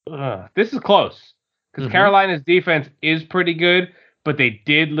 This is close because Carolina's defense is pretty good, but they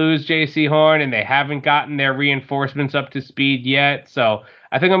did lose J.C. Horn and they haven't gotten their reinforcements up to speed yet. So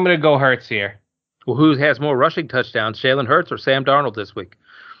I think I'm going to go Hurts here. Well, who has more rushing touchdowns, Jalen Hurts or Sam Darnold this week?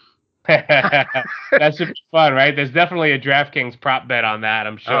 That should be fun, right? There's definitely a DraftKings prop bet on that,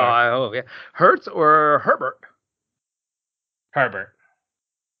 I'm sure. Oh, yeah. Hurts or Herbert? Herbert.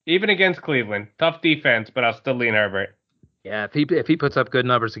 Even against Cleveland. Tough defense, but I'll still lean Herbert. Yeah, if he puts up good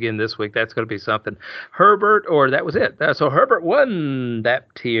numbers again this week, that's going to be something. Herbert, or that was it. So Herbert won that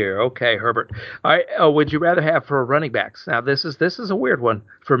tier. Okay, Herbert. All right. Would you rather have for running backs? Now this is a weird one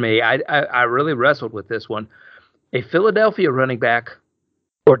for me. I really wrestled with this one. A Philadelphia running back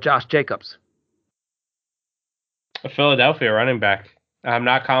or Josh Jacobs? A Philadelphia running back. I'm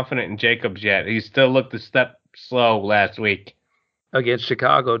not confident in Jacobs yet. He still looked a step slow last week. Against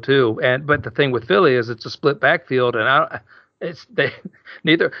Chicago too, but the thing with Philly is it's a split backfield, and I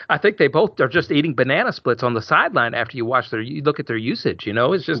think they both are just eating banana splits on the sideline after you look at their usage. You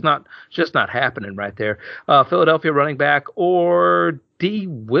know, it's just not happening right there. Philadelphia running back or D.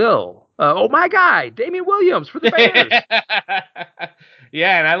 Will. Oh my guy, Damian Williams for the Bears.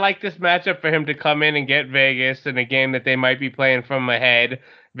 Yeah, and I like this matchup for him to come in and get Vegas in a game that they might be playing from ahead.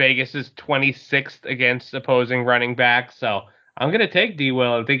 Vegas is 26th against opposing running backs, so I'm going to take D.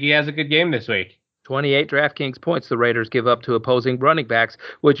 Will and think he has a good game this week. 28 DraftKings points the Raiders give up to opposing running backs.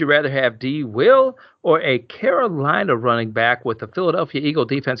 Would you rather have D. Will or a Carolina running back with the Philadelphia Eagle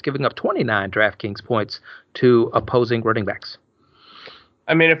defense giving up 29 DraftKings points to opposing running backs?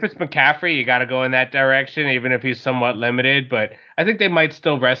 I mean, if it's McCaffrey, you got to go in that direction, even if he's somewhat limited. But I think they might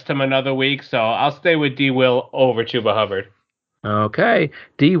still rest him another week, so I'll stay with D. Will over Chuba Hubbard. Okay.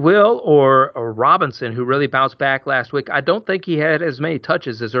 D. Will or Robinson, who really bounced back last week. I don't think he had as many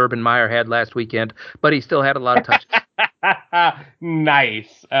touches as Urban Meyer had last weekend, but he still had a lot of touches.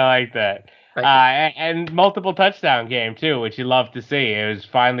 Nice. I like that. And multiple touchdown game, too, which you love to see. It was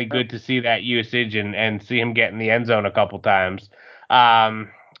finally good to see that usage and see him get in the end zone a couple times. Um,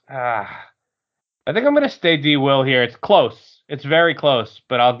 I think I'm going to stay D. Will here. It's close. It's very close,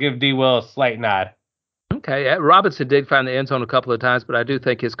 but I'll give D. Will a slight nod. Okay, Robinson did find the end zone a couple of times, but I do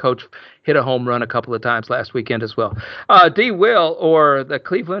think his coach hit a home run a couple of times last weekend as well. D. Will or the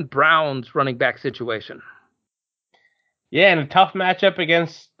Cleveland Browns running back situation? Yeah, and a tough matchup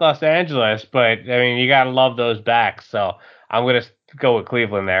against Los Angeles, but I mean, you got to love those backs. So I'm going to go with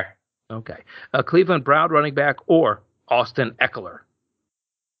Cleveland there. Okay, Cleveland Brown running back or Austin Ekeler?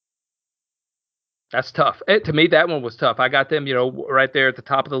 That's tough. To me, that one was tough. I got them, right there at the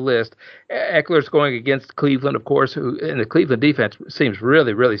top of the list. Eckler's going against Cleveland, of course, and the Cleveland defense seems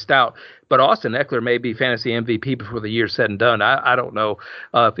really, really stout. But Austin Eckler may be fantasy MVP before the year's said and done. I don't know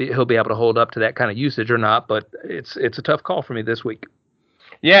if he'll be able to hold up to that kind of usage or not, but it's a tough call for me this week.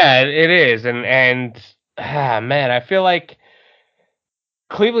 Yeah, it is, and man, I feel like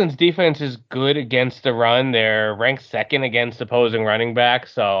Cleveland's defense is good against the run. They're ranked second against opposing running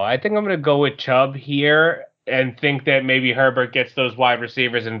backs. So I think I'm going to go with Chubb here and think that maybe Herbert gets those wide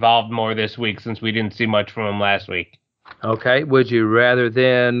receivers involved more this week since we didn't see much from him last week. Okay. Would you rather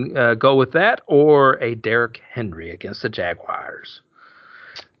then go with that or a Derrick Henry against the Jaguars?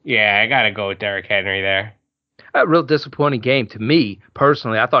 Yeah, I got to go with Derrick Henry there. A real disappointing game to me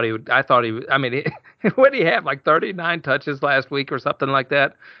personally. I thought he would. I mean, what did he have, like 39 touches last week or something like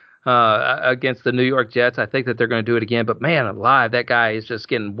that against the New York Jets? I think that they're going to do it again. But man, alive, that guy is just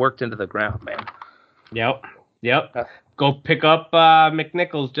getting worked into the ground, man. Yep. Go pick up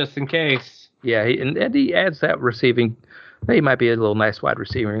McNichols just in case. Yeah, and he adds that receiving. He might be a little nice wide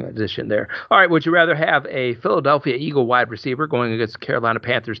receiving addition there. All right, would you rather have a Philadelphia Eagle wide receiver going against the Carolina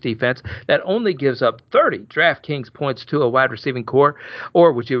Panthers defense that only gives up 30 DraftKings points to a wide receiving core,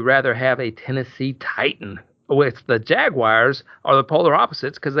 or would you rather have a Tennessee Titan with the Jaguars are the polar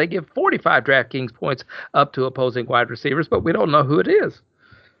opposites because they give 45 DraftKings points up to opposing wide receivers, but we don't know who it is.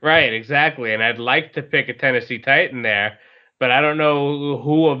 Right, exactly. And I'd like to pick a Tennessee Titan there, but I don't know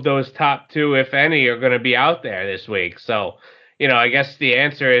who of those top two, if any, are going to be out there this week. So, I guess the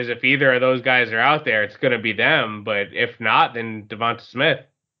answer is if either of those guys are out there, it's going to be them. But if not, then Devonta Smith.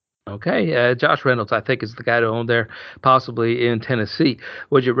 Okay, Josh Reynolds, I think, is the guy to own there, possibly in Tennessee.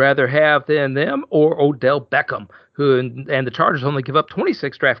 Would you rather have than them or Odell Beckham, who and the Chargers only give up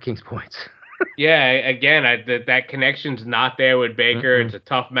 26 DraftKings points? Yeah, again, that connection's not there with Baker. Mm-mm. It's a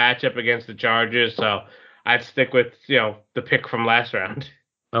tough matchup against the Chargers, so I'd stick with the pick from last round.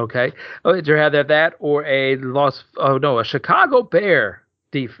 Okay. Oh, did you have that or a Chicago Bear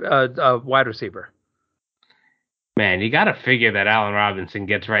wide receiver? Man, you got to figure that Allen Robinson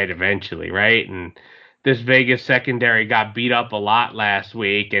gets right eventually, right? And this Vegas secondary got beat up a lot last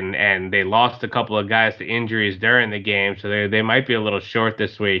week, and they lost a couple of guys to injuries during the game, so they might be a little short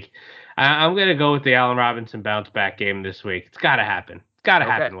this week. I'm gonna go with the Allen Robinson bounce back game this week. It's got to happen. It's got to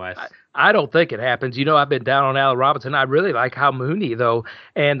Okay. happen, Wes. I don't think it happens. I've been down on Allen Robinson. I really like how Mooney, though,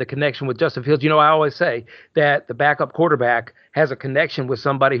 and the connection with Justin Fields. I always say that the backup quarterback has a connection with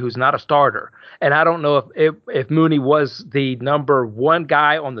somebody who's not a starter. And I don't know if Mooney was the number one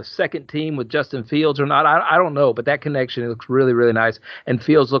guy on the second team with Justin Fields or not. I don't know, but that connection looks really, really nice. And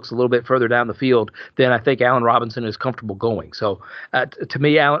Fields looks a little bit further down the field than I think Allen Robinson is comfortable going. So to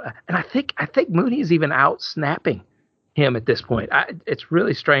me, Allen, and I think Mooney is even out snapping him at this point. It's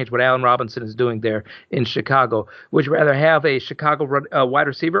really strange what Allen Robinson is doing there in Chicago. Would you rather have a Chicago wide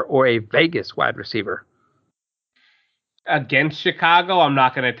receiver or a Vegas wide receiver? Against Chicago, I'm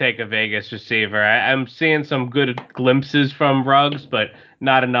not going to take a Vegas receiver. I'm seeing some good glimpses from Ruggs, but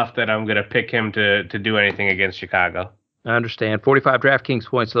not enough that I'm going to pick him to do anything against Chicago. I understand. 45 DraftKings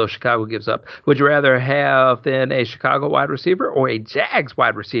points, though, Chicago gives up. Would you rather have then a Chicago wide receiver or a Jags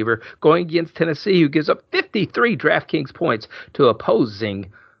wide receiver going against Tennessee, who gives up 53 DraftKings points to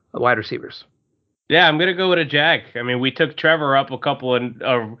opposing wide receivers? Yeah, I'm going to go with a Jag. I mean, we took Trevor up a couple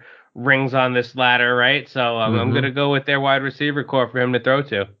of rings on this ladder, right? So I'm going to go with their wide receiver core for him to throw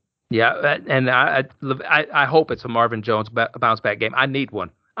to. Yeah, and I hope it's a Marvin Jones bounce back game. I need one.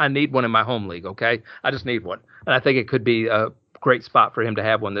 I need one in my home league, okay? I just need one. And I think it could be a great spot for him to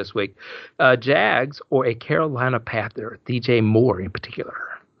have one this week. Jags or a Carolina Panther, DJ Moore in particular.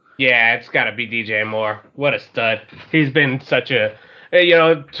 Yeah, it's got to be DJ Moore. What a stud. He's been such a,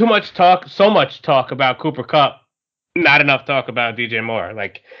 so much talk about Cooper Kupp. Not enough talk about DJ Moore.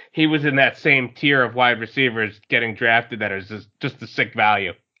 Like, he was in that same tier of wide receivers getting drafted that is just a sick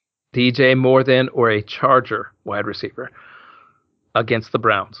value. DJ Moore then or a Charger wide receiver against the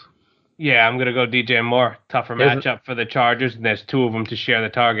Browns. Yeah, I'm going to go DJ Moore. Tougher matchup for the Chargers, and there's two of them to share the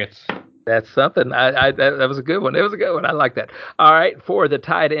targets. That's something. That was a good one. It was a good one. I like that. All right, for the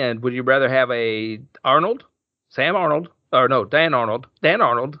tight end, would you rather have a Sam Arnold, or no, Dan Arnold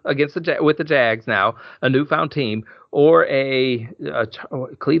against with the Jags now, a newfound team, or a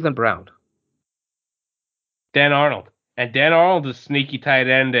Cleveland Brown? Dan Arnold. And Dan Arnold is a sneaky tight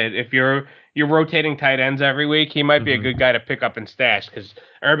end that if you're rotating tight ends every week, he might be a good guy to pick up and stash because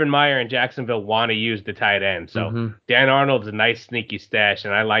Urban Meyer and Jacksonville want to use the tight end. So Dan Arnold's a nice sneaky stash,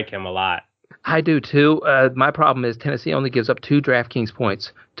 and I like him a lot. I do too. My problem is Tennessee only gives up 2 DraftKings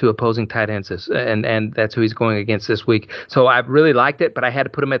points to opposing tight ends, and that's who he's going against this week. So I really liked it, but I had to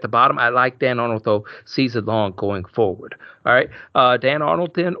put him at the bottom. I like Dan Arnold, though, season long going forward. All right, Dan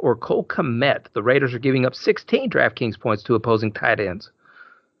Arnold then or Cole Kmet. The Raiders are giving up 16 DraftKings points to opposing tight ends.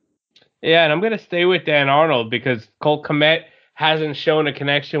 Yeah, and I'm going to stay with Dan Arnold because Cole Kmet hasn't shown a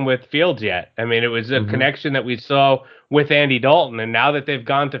connection with Fields yet. I mean, it was a connection that we saw with Andy Dalton, and now that they've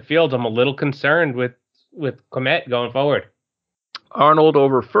gone to Fields, I'm a little concerned with Kmet going forward. Arnold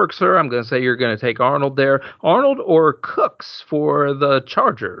over Firkser. I'm going to say you're going to take Arnold there. Arnold or Cooks for the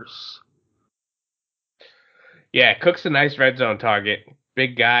Chargers? Yeah, Cook's a nice red zone target.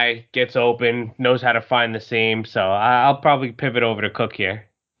 Big guy, gets open, knows how to find the seam, so I'll probably pivot over to Cook here.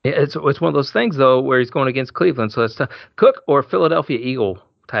 It's one of those things, though, where he's going against Cleveland. So it's Cook or Philadelphia Eagle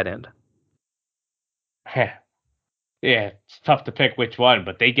tight end. Yeah, it's tough to pick which one,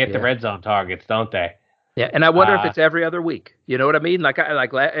 but they get the red zone targets, don't they? Yeah, and I wonder if it's every other week. You know what I mean? Like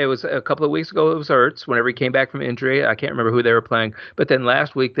it was a couple of weeks ago. It was Ertz whenever he came back from injury. I can't remember who they were playing, but then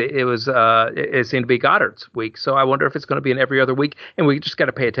last week it seemed to be Goddard's week. So I wonder if it's going to be an every other week, and we just got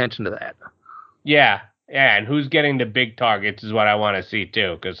to pay attention to that. Yeah, and who's getting the big targets is what I want to see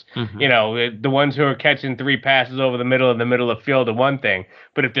too, because the ones who are catching 3 passes over the middle of field are one thing,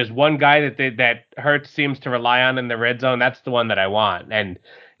 but if there's one guy that Hurts seems to rely on in the red zone, that's the one that I want. And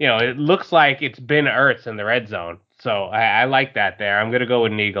it looks like it's been Ertz in the red zone, so I like that there. I'm gonna go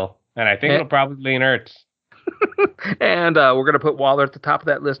with an Eagle, and I think it'll probably be an Ertz. And we're gonna put Waller at the top of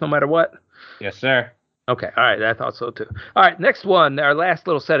that list, no matter what. Yes, sir. Okay, all right, I thought so too. All right, next one, our last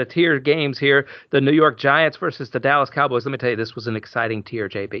little set of tier games here, the New York Giants versus the Dallas Cowboys. Let me tell you, this was an exciting tier,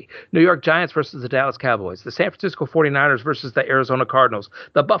 JB. New York Giants versus the Dallas Cowboys, the San Francisco 49ers versus the Arizona Cardinals,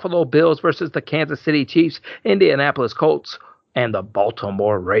 the Buffalo Bills versus the Kansas City Chiefs, Indianapolis Colts, and the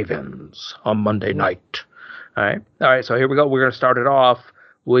Baltimore Ravens on Monday night. All right, so here we go. We're going to start it off.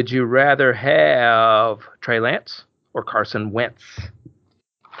 Would you rather have Trey Lance or Carson Wentz?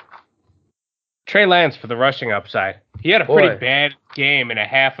 Trey Lance for the rushing upside. He had a pretty bad game in a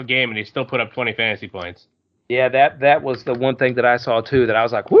half a game, and he still put up 20 fantasy points. Yeah, that was the one thing that I saw too. That I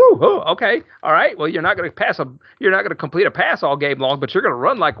was like, "Whoo, okay, all right. Well, you're not going to complete a pass all game long, but you're going to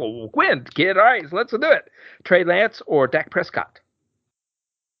run like a wind, kid. All right, so let's do it." Trey Lance or Dak Prescott?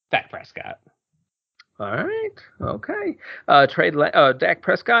 Dak Prescott. All right, okay. Dak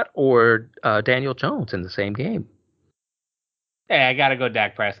Prescott or Daniel Jones in the same game? Hey, I got to go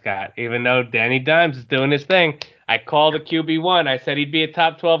Dak Prescott, even though Danny Dimes is doing his thing. I called a QB1. I said he'd be a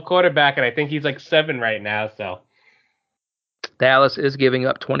top 12 quarterback, and I think he's like 7 right now. So Dallas is giving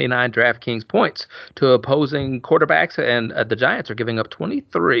up 29 DraftKings points to opposing quarterbacks, and the Giants are giving up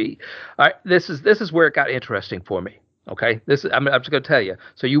 23. All right, this is where it got interesting for me. Okay, I'm just going to tell you.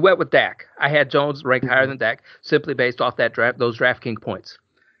 So you went with Dak. I had Jones ranked higher than Dak simply based off those DraftKings points.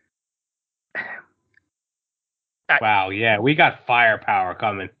 Wow, yeah, we got firepower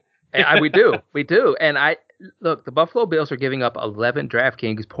coming. We do. And look, the Buffalo Bills are giving up 11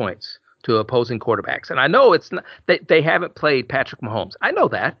 DraftKings points to opposing quarterbacks. And I know it's not, they haven't played Patrick Mahomes. I know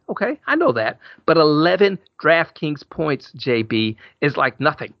that. Okay, I know that. But 11 DraftKings points, JB, is like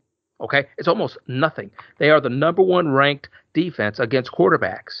nothing. Okay, it's almost nothing. They are the number 1 ranked defense against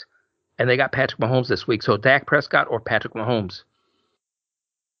quarterbacks, and they got Patrick Mahomes this week. So Dak Prescott or Patrick Mahomes?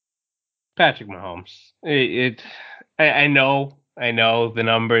 Patrick Mahomes. I know the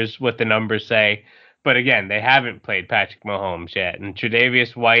numbers, what the numbers say, but again, they haven't played Patrick Mahomes yet, and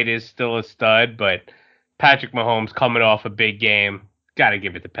Tre'Davious White is still a stud, but Patrick Mahomes coming off a big game, got to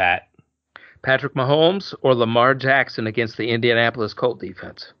give it to Pat. Patrick Mahomes or Lamar Jackson against the Indianapolis Colt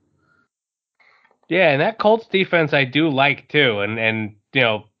defense? Yeah, and that Colts defense I do like too, and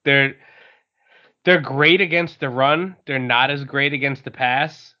they're great against the run. They're not as great against the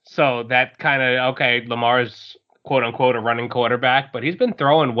pass. So that kind of okay. Lamar's quote unquote a running quarterback, but he's been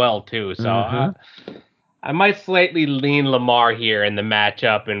throwing well too. So Mm-hmm. I might slightly lean Lamar here in the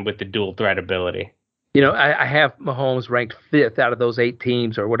matchup and with the dual threat ability. I have Mahomes ranked fifth out of those 8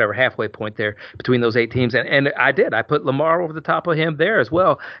 teams or whatever halfway point there between those 8 teams. And I did. I put Lamar over the top of him there as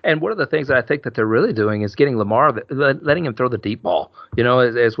well. And one of the things that I think that they're really doing is getting Lamar, letting him throw the deep ball,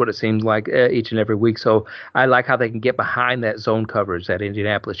 is what it seems like each and every week. So I like how they can get behind that zone coverage that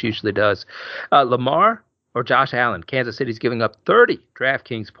Indianapolis usually does. Lamar or Josh Allen? Kansas City's giving up 30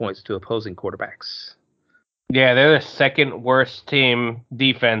 DraftKings points to opposing quarterbacks. Yeah, they're the second worst team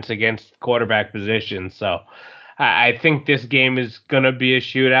defense against quarterback position. So I think this game is gonna be a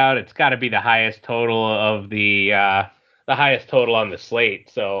shootout. It's got to be the highest total of the highest total on the slate.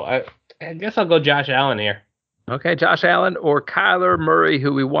 So I guess I'll go Josh Allen here. Okay, Josh Allen or Kyler Murray,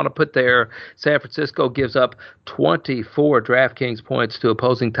 who we want to put there. San Francisco gives up 24 DraftKings points to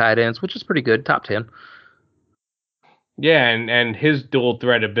opposing tight ends, which is pretty good, top 10. Yeah, and his dual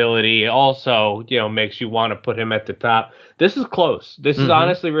threat ability also, makes you want to put him at the top. This is close. This is Mm-hmm.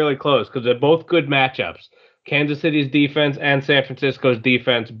 honestly really close because they're both good matchups. Kansas City's defense and San Francisco's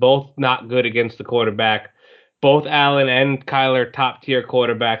defense, both not good against the quarterback. Both Allen and Kyler top tier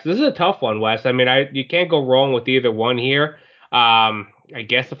quarterbacks. This is a tough one, Wes. I mean, you can't go wrong with either one here. I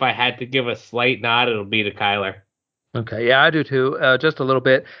guess if I had to give a slight nod, it'll be to Kyler. Okay, yeah, I do too. Just a little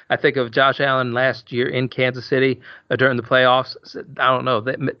bit. I think of Josh Allen last year in Kansas City during the playoffs. I don't know.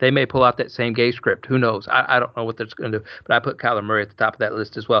 They may pull out that same game script. Who knows? I don't know what they're going to do. But I put Kyler Murray at the top of that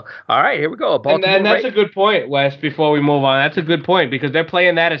list as well. All right, here we go. And Baltimore that's a Ravens. good point, Wes, before we move on. That's a good point because they're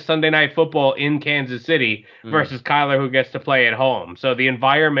playing that as Sunday Night Football in Kansas City Mm, versus Kyler, who gets to play at home. So the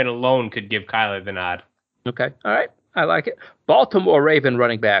environment alone could give Kyler the nod. okay, all right. I like it. Baltimore Raven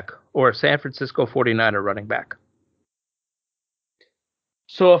running back or San Francisco 49er running back.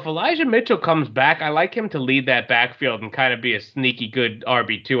 So if Elijah Mitchell comes back, I like him to lead that backfield and kind of be a sneaky good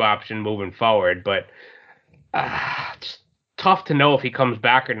RB2 option moving forward. But it's tough to know if he comes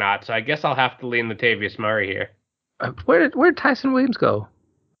back or not. So I guess I'll have to lean Latavius Murray here. Where did Tyson Williams go?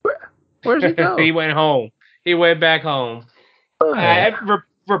 Where does he He go? went home. He went back home. Oh,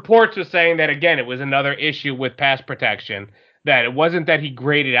 Reports were saying that again, it was another issue with pass protection. That it wasn't that he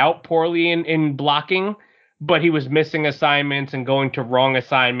graded out poorly in blocking, but he was missing assignments and going to wrong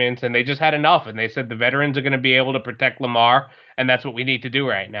assignments, and they just had enough. And they said the veterans are going to be able to protect Lamar, and that's what we need to do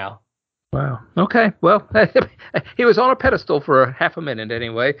right now. wow. Okay. Well, he was on a pedestal for half a minute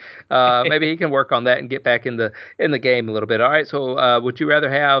anyway. Maybe he can work on that and get back in the game a little bit. All right. So, would you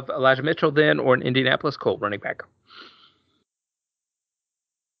rather have Elijah Mitchell then or an Indianapolis Colt running back?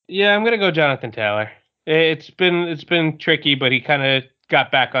 Yeah, I'm going to go Jonathan Taylor. It's been tricky, but he kind of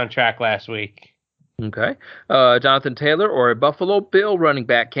got back on track last week. Okay. Jonathan Taylor or a Buffalo Bill running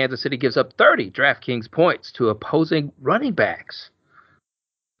back. Kansas City gives up 30 DraftKings points to opposing running backs.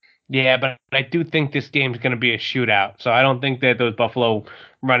 Yeah, but I do think this game's going to be a shootout. So I don't think that those Buffalo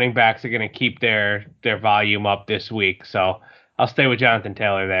running backs are going to keep their volume up this week. So I'll stay with Jonathan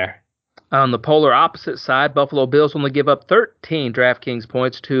Taylor there. On the polar opposite side, Buffalo Bills only give up 13 DraftKings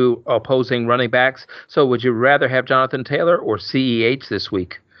points to opposing running backs. So, would you rather have Jonathan Taylor or CEH this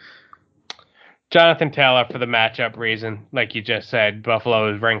week? Jonathan Taylor for the matchup reason, like you just said,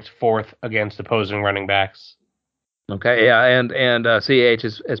 Buffalo is ranked fourth against opposing running backs. Okay, yeah, and CH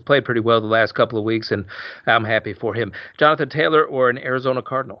has played pretty well the last couple of weeks, and I'm happy for him. Jonathan Taylor or an Arizona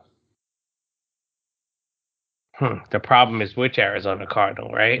Cardinal? The problem is which Arizona Cardinal,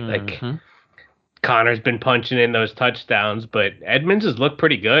 right? Like Mm-hmm. Connor's been punching in those touchdowns, but Edmonds has looked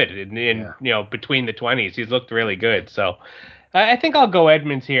pretty good in Yeah, between the 20s. He's looked really good. So I think I'll go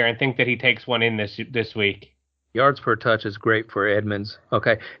Edmonds here and think that he takes one in this week. yards per touch is great for Edmonds.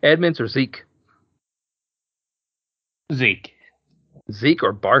 Okay, Edmonds or Zeke? Zeke. Zeke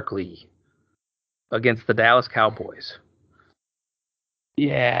or Barkley against the Dallas Cowboys?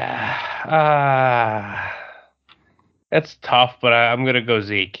 Yeah. That's tough, but I'm gonna go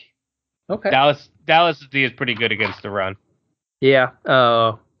Zeke. Okay. Dallas is pretty good against the run. Yeah,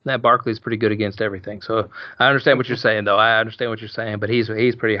 that Barkley's pretty good against everything. So I understand what you're saying, though. I understand what you're saying, but he's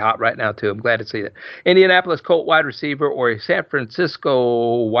pretty hot right now too. I'm glad to see that. Indianapolis Colt wide receiver or a San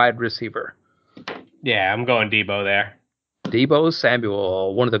Francisco wide receiver? Yeah, I'm going Debo there. Debo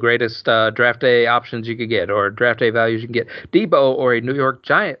Samuel, one of the greatest draft day options you could get, or draft day values you can get. Debo or a New York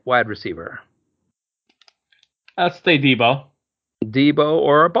Giant wide receiver. I'll stay Debo. Debo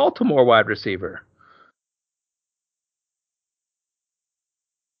or a Baltimore wide receiver?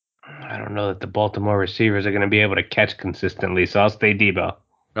 I don't know that the Baltimore receivers are going to be able to catch consistently, so I'll stay Debo.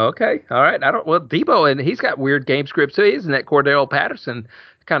 Okay, all right. I don't. Well, Debo, and he's got weird game scripts too. He's in that Cordell Patterson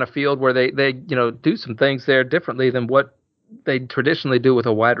kind of field where they do some things there differently than what they traditionally do with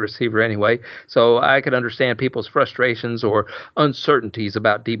a wide receiver anyway. So I could understand people's frustrations or uncertainties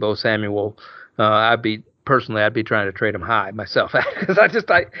about Debo Samuel. I'd be trying to trade him high myself because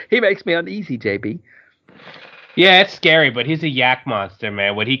he makes me uneasy, JB. Yeah, it's scary, but he's a yak monster,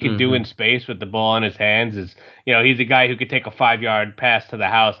 man. What he can do Hmm. in space with the ball in his hands is, he's a guy who could take a 5 yard pass to the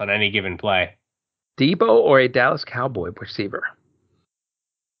house on any given play. Debo or a Dallas Cowboy receiver?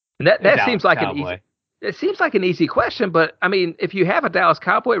 And that A that seems Dallas like an easy. Cowboy. It seems like an easy question, but I mean, if you have a Dallas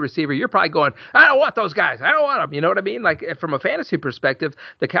Cowboy receiver, you're probably going, I don't want those guys. I don't want them. You know what I mean? Like from a fantasy perspective,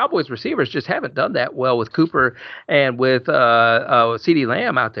 the Cowboys receivers just haven't done that well with Cooper and with CeeDee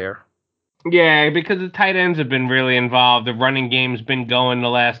Lamb out there. Yeah, because the tight ends have been really involved. The running game's been going the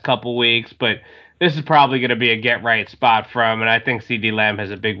last couple weeks, but this is probably going to be a get right spot for him, and I think CD Lamb has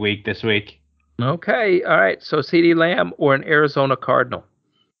a big week this week. Okay, all right. So CeeDee Lamb or an Arizona Cardinal?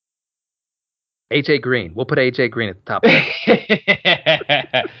 AJ Green. We'll put AJ Green at the top of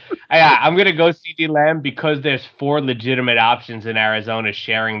that. Yeah, I'm gonna go CD Lamb because there's four legitimate options in Arizona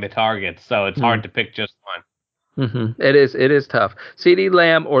sharing the targets, so it's Hmm. hard to pick just one. It is tough. CeeDee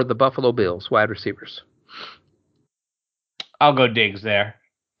Lamb or the Buffalo Bills wide receivers? I'll go Diggs there.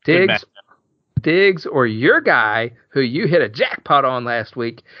 Good match. Diggs Diggs or your guy who you hit a jackpot on last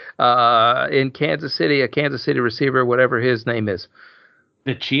week in Kansas City, a Kansas City receiver, whatever his name is.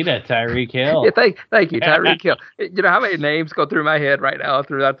 The cheetah, Tyreek Yeah, Hill. thank you, Tyreek Hill. You know how many names go through my head right now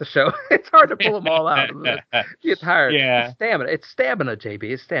throughout the show? It's hard to pull them all out. Get tired. It's Yeah. stamina. It's stamina,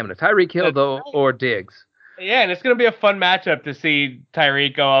 JB. It's stamina. Tyreek Hill That's though, or Diggs. Yeah, and it's going to be a fun matchup to see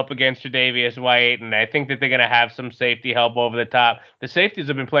Tyreek go up against Tre'Davious White, and I think that they're going to have some safety help over the top. The safeties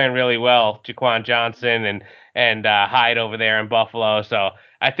have been playing really well, Jaquan Johnson and Hyde over there in Buffalo. So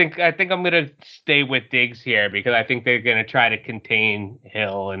I think I'm going to stay with Diggs here because I think they're going to try to contain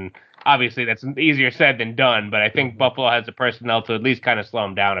Hill, and obviously that's easier said than done. But I think Mhm. Buffalo has the personnel to at least kind of slow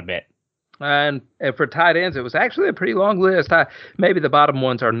him down a bit. And for tight ends, it was actually a pretty long list. Maybe the bottom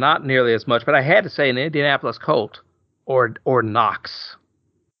ones are not nearly as much, but I had to say an Indianapolis Colt or Knox.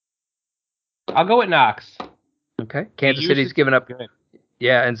 I'll go with Knox. Okay, The Kansas City's usage given up. is good.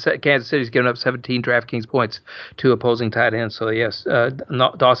 Yeah, and Kansas City's given up 17 DraftKings points to opposing tight ends. So yes,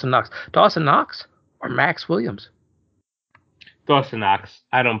 Dawson Knox or Max Williams. Dawson Knox.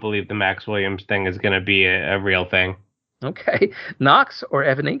 I don't believe the Max Williams thing is going to be a real thing. Okay, Knox or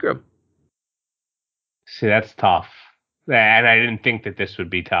Evan Ingram. See, that's tough. And I didn't think that this would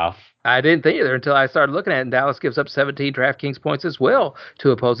be tough. I didn't think either until I started looking at it. And Dallas gives up 17 DraftKings points as well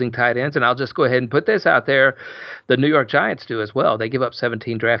to opposing tight ends. And I'll just go ahead and put this out there: the New York Giants do as well. They give up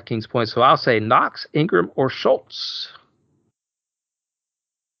 17 DraftKings points. So I'll say Knox, Ingram, or Schultz.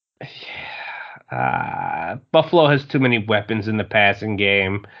 Buffalo has too many weapons in the passing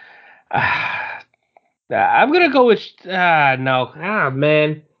game. I'm gonna go with no.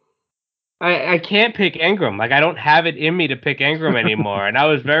 Man, I can't pick Ingram. Like I don't have it in me to pick Ingram anymore, and I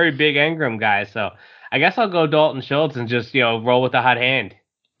was very big Ingram guy. So I guess I'll go Dalton Schultz and just roll with the hot hand.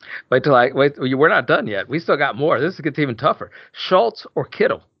 Wait till I wait. We're not done yet. We still got more. This gets even tougher. Schultz or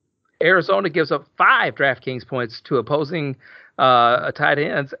Kittle. Arizona gives up 5 DraftKings points to opposing tight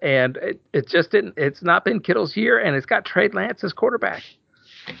ends, and it just didn't. It's not been Kittle's year, and it's got Trey Lance as quarterback.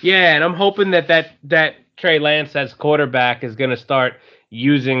 Yeah, and I'm hoping that Trey Lance as quarterback is going to start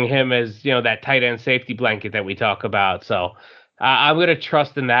using him as that tight end safety blanket that we talk about. So I'm going to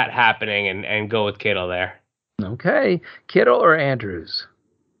trust in that happening and go with Kittle there. Okay, Kittle or Andrews?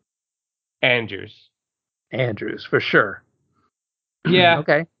 Andrews. Andrews for sure. Yeah,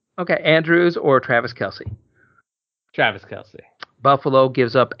 Okay, okay, Andrews or Travis Kelsey? Travis Kelsey. Buffalo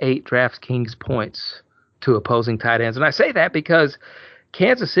gives up 8 DraftKings points to opposing tight ends, and I say that because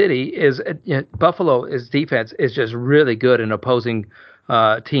Kansas City Buffalo's defense is just really good in opposing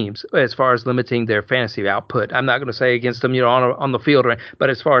teams as far as limiting their fantasy output. I'm not going to say against them, on the field, but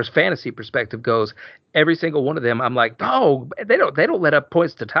as far as fantasy perspective goes, every single one of them, I'm like, oh, they don't let up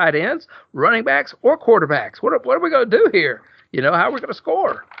points to tight ends, running backs, or quarterbacks. What are we going to do here? How are we going to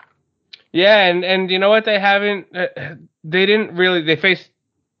score? Yeah, and you know what? They didn't really. They faced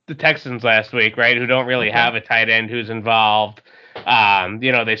the Texans last week, right? Who don't really Okay. have a tight end who's involved.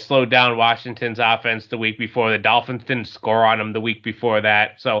 They slowed down Washington's offense the week before. The Dolphins didn't score on them the week before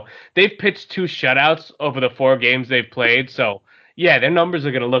that. So they've pitched 2 shutouts over the 4 games they've played. So yeah, their numbers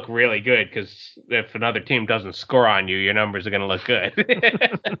are going to look really good because if another team doesn't score on you, your numbers are going to look good.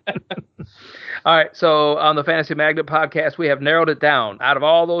 All right, so on the Fantasy Magnet podcast, we have narrowed it down out of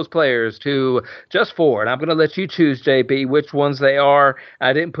all those players to just 4. And I'm going to let you choose, JB, which ones they are.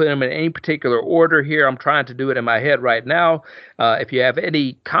 I didn't put them in any particular order here. I'm trying to do it in my head right now. If you have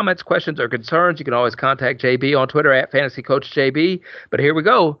any comments, questions, or concerns, you can always contact JB on Twitter at FantasyCoachJB. But here we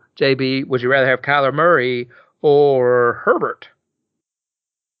go. JB, would you rather have Kyler Murray or Herbert?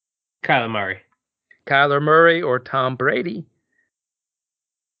 Kyler Murray. Kyler Murray or Tom Brady?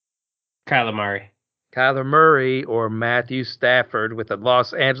 Kyler Murray. Kyler Murray or Matthew Stafford with the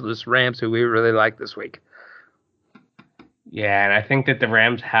Los Angeles Rams, who we really like this week. Yeah, and I think that the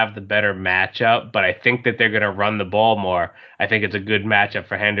Rams have the better matchup, but I think that they're going to run the ball more. I think it's a good matchup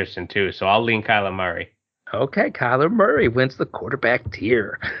for Henderson, too. So I'll lean Kyler Murray. Okay, Kyler Murray wins the quarterback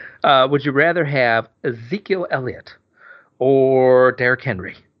tier. Would you rather have Ezekiel Elliott or Derrick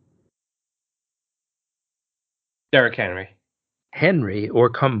Henry? Derrick Henry. Henry or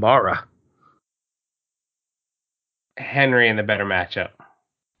Kamara? Henry in the better matchup.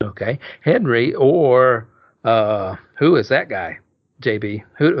 Okay, Henry or who is that guy? JB,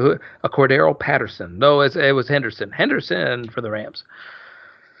 who? A Cordero Patterson? No, it was Henderson. Henderson for the Rams.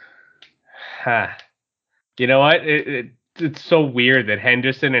 Huh. You know what? It's so weird that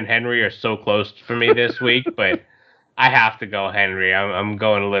Henderson and Henry are so close for me this week, but I have to go Henry. I'm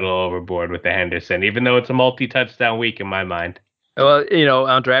going a little overboard with the Henderson, even though it's a multi-touchdown week in my mind. Well,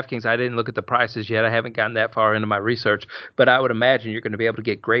 on DraftKings, I didn't look at the prices yet. I haven't gotten that far into my research, but I would imagine you're going to be able to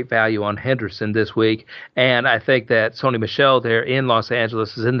get great value on Henderson this week. And I think that Sony Michel there in Los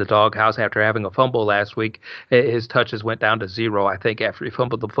Angeles is in the doghouse after having a fumble last week. His touches went down to 0, I think, after he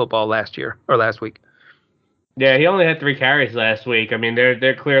fumbled the football last week. Yeah, he only had 3 carries last week. I mean,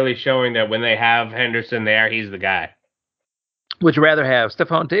 they're clearly showing that when they have Henderson there, he's the guy. Would you rather have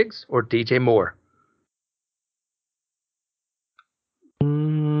Stephon Diggs or DJ Moore?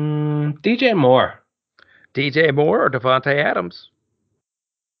 DJ Moore. DJ Moore or Devontae Adams?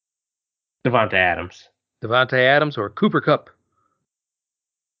 Devontae Adams. Devontae Adams or Cooper Kupp?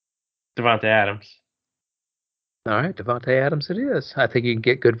 Devontae Adams. All right, Devontae Adams it is. I think you can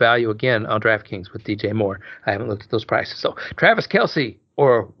get good value again on DraftKings with DJ Moore. I haven't looked at those prices. So Travis Kelce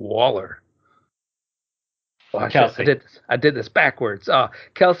or Waller? Oh, Kelce. I did this backwards.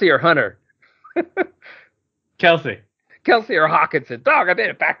 Kelce or Hunter? Kelce. Kelce or Hawkinson? Dog, I did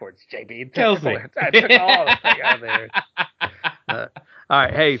it backwards, JB. Kelce. I took all the thing out of there. All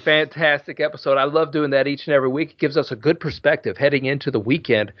right. Hey, fantastic episode. I love doing that each and every week. It gives us a good perspective heading into the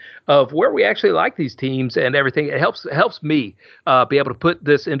weekend of where we actually like these teams and everything. It helps me be able to put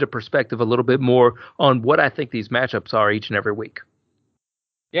this into perspective a little bit more on what I think these matchups are each and every week.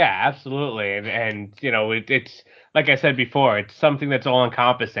 Yeah, absolutely. And it's like I said before, it's something that's all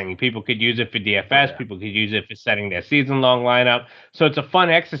encompassing. People could use it for DFS. People could use it for setting their season long lineup. So it's a fun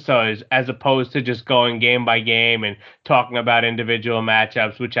exercise as opposed to just going game by game and talking about individual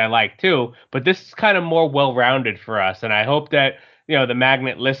matchups, which I like too. But this is kind of more well-rounded for us. And I hope that, the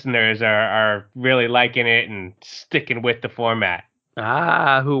Magnet listeners are really liking it and sticking with the format.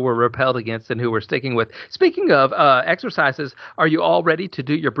 Who were repelled against and who we're sticking with. Speaking of exercises, are you all ready to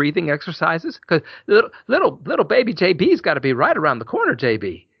do your breathing exercises? Because little baby JB's got to be right around the corner,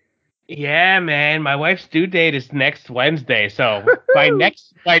 JB. Yeah, man. My wife's due date is next Wednesday, so by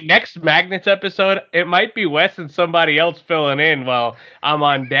next Magnets episode, it might be Wes and somebody else filling in while I'm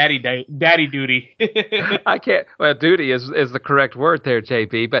on daddy duty. I can't. Well, duty is the correct word there,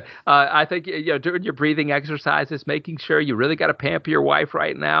 JB. But I think doing your breathing exercises, making sure you really got to pamper your wife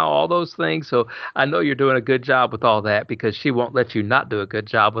right now, all those things. So I know you're doing a good job with all that because she won't let you not do a good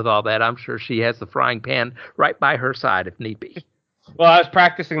job with all that. I'm sure she has the frying pan right by her side if need be. Well, I was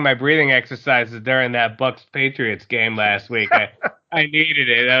practicing my breathing exercises during that Bucks Patriots game last week. I needed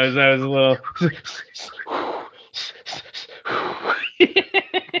it. I was a little.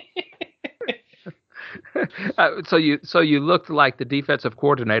 So you looked like the defensive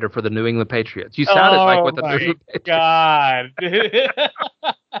coordinator for the New England Patriots. You sounded like what the New England Patriots. God.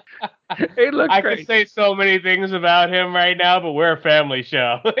 He looks I great. could say so many things about him right now, but we're a family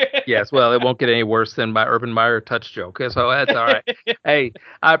show. Yes, well, it won't get any worse than my Urban Meyer touch joke, so that's all right. Hey,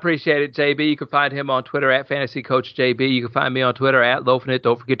 I appreciate it, JB. You can find him on Twitter at FantasyCoachJB. You can find me on Twitter at LoafingIt.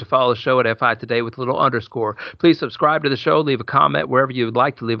 Don't forget to follow the show at FI Today with a little underscore. Please subscribe to the show. Leave a comment wherever you would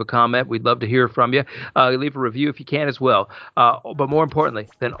like to leave a comment. We'd love to hear from you. Leave a review if you can as well. But more importantly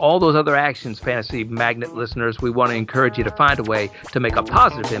than all those other actions, Fantasy Magnet listeners, we want to encourage you to find a way to make a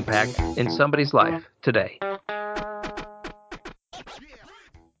positive impact in somebody's life today.